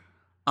here.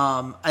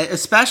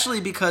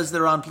 Especially because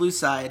they're on blue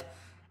side.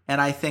 And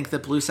I think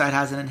that blue side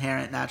has an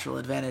inherent natural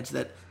advantage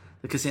that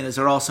the casinos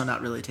are also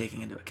not really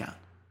taking into account.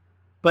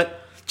 But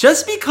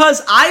just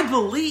because I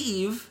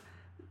believe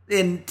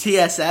in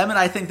TSM and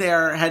I think they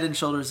are head and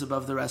shoulders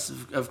above the rest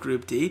of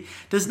Group D,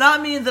 does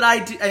not mean that I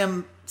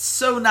am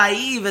so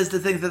naive as to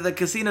think that the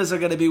casinos are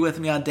going to be with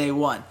me on day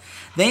one.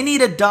 They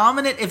need a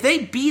dominant... If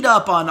they beat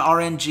up on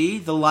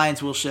RNG, the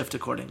lines will shift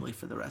accordingly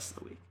for the rest of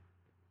the week.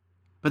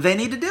 But they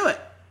need to do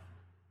it.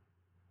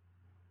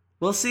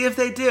 We'll see if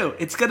they do.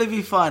 It's going to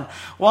be fun.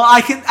 Well, I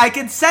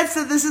can sense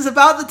that this is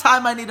about the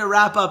time I need to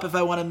wrap up if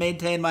I want to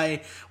maintain my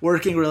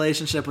working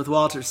relationship with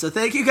Walter. So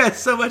thank you guys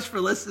so much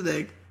for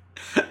listening.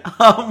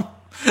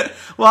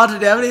 Walter,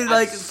 do you have any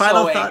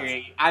final thoughts?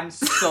 I'm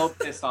so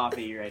pissed off at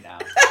you right now.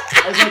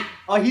 I was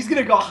like, he's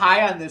going to go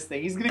high on this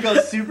thing. He's going to go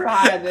super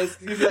high on this.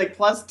 He's going to be like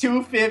plus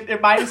 250 or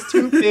minus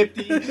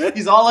 250.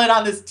 He's all in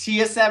on this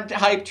TSM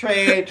hype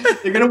train.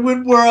 They're going to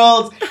win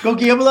worlds. Go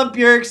gamble on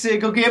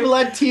Bjergsen. Go gamble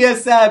on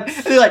TSM.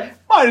 And they're like,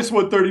 minus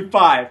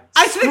 135.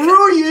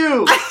 Screw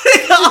you.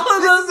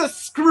 This is a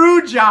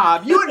screw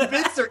job. You and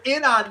Vince are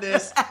in on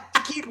this to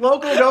keep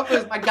Loco Nova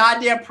as my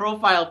goddamn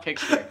profile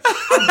picture.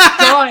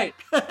 I'm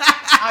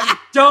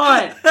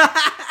done.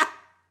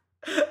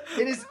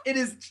 It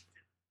is.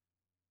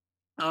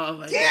 Oh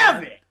my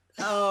Damn God. it!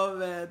 Oh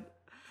man.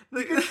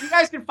 You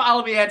guys can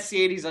follow me at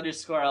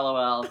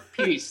C80s_LOL.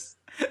 Peace.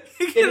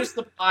 Finish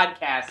the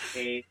podcast,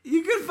 Kate.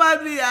 You can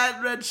find me at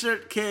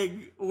Redshirt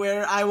King,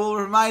 where I will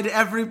remind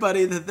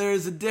everybody that there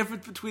is a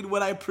difference between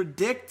what I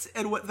predict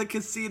and what the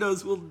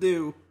casinos will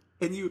do.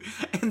 And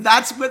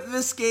that's what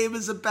this game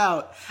is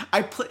about.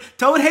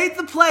 Don't hate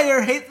the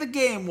player, hate the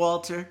game,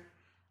 Walter.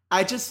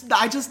 I just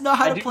know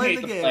how to play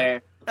the game.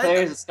 Player. The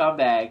player's a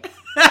scumbag.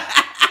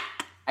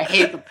 I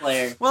hate the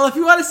player. Well, if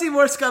you want to see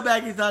more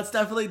scumbaggy thoughts,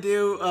 definitely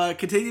do.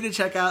 Continue to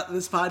check out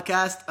this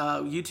podcast,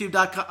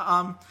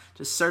 youtube.com.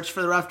 Just search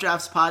for the Rough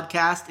Drafts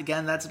podcast.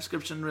 Again, that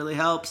subscription really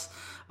helps.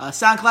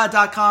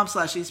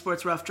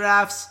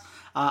 SoundCloud.com/esportsroughdrafts.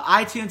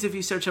 iTunes, if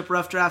you search up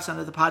Rough Drafts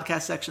under the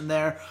podcast section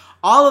there.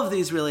 All of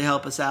these really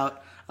help us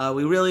out.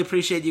 We really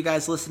appreciate you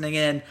guys listening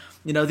in.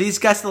 These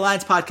Guess the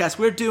Lines podcasts,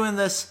 we're doing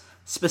this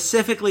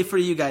specifically for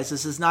you guys.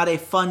 This is not a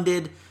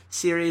funded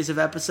series of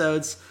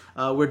episodes.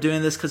 We're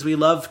doing this because we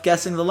love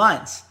guessing the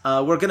lines.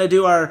 We're going to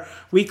do our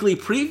weekly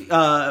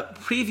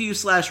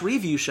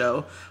preview/review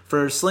show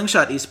for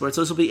Slingshot Esports.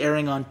 Those will be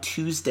airing on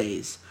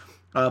Tuesdays.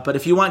 But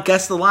if you want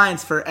Guess the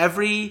Lines for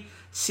every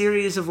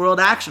series of World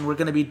Action, we're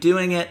going to be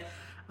doing it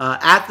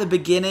at the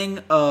beginning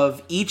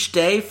of each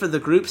day for the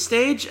group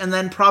stage, and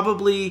then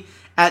probably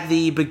at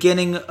the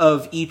beginning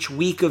of each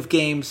week of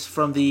games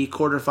from the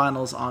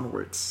quarterfinals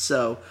onwards.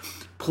 So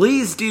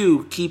please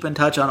do keep in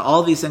touch on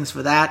all these things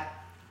for that.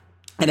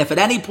 And if at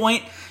any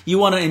point you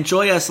want to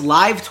enjoy us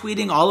live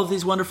tweeting all of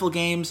these wonderful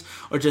games,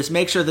 or just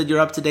make sure that you're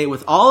up to date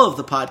with all of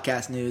the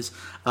podcast news,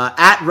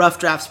 at Rough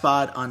Drafts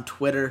Pod on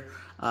Twitter,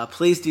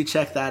 please do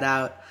check that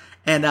out.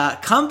 And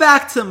come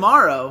back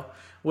tomorrow,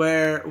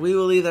 where we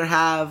will either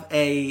have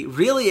a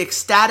really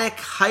ecstatic,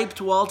 hyped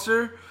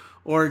Walter,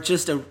 or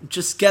just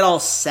get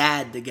all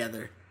sad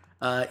together.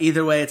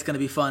 Either way, it's going to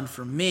be fun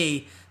for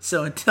me.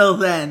 So until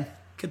then,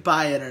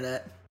 goodbye,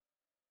 Internet.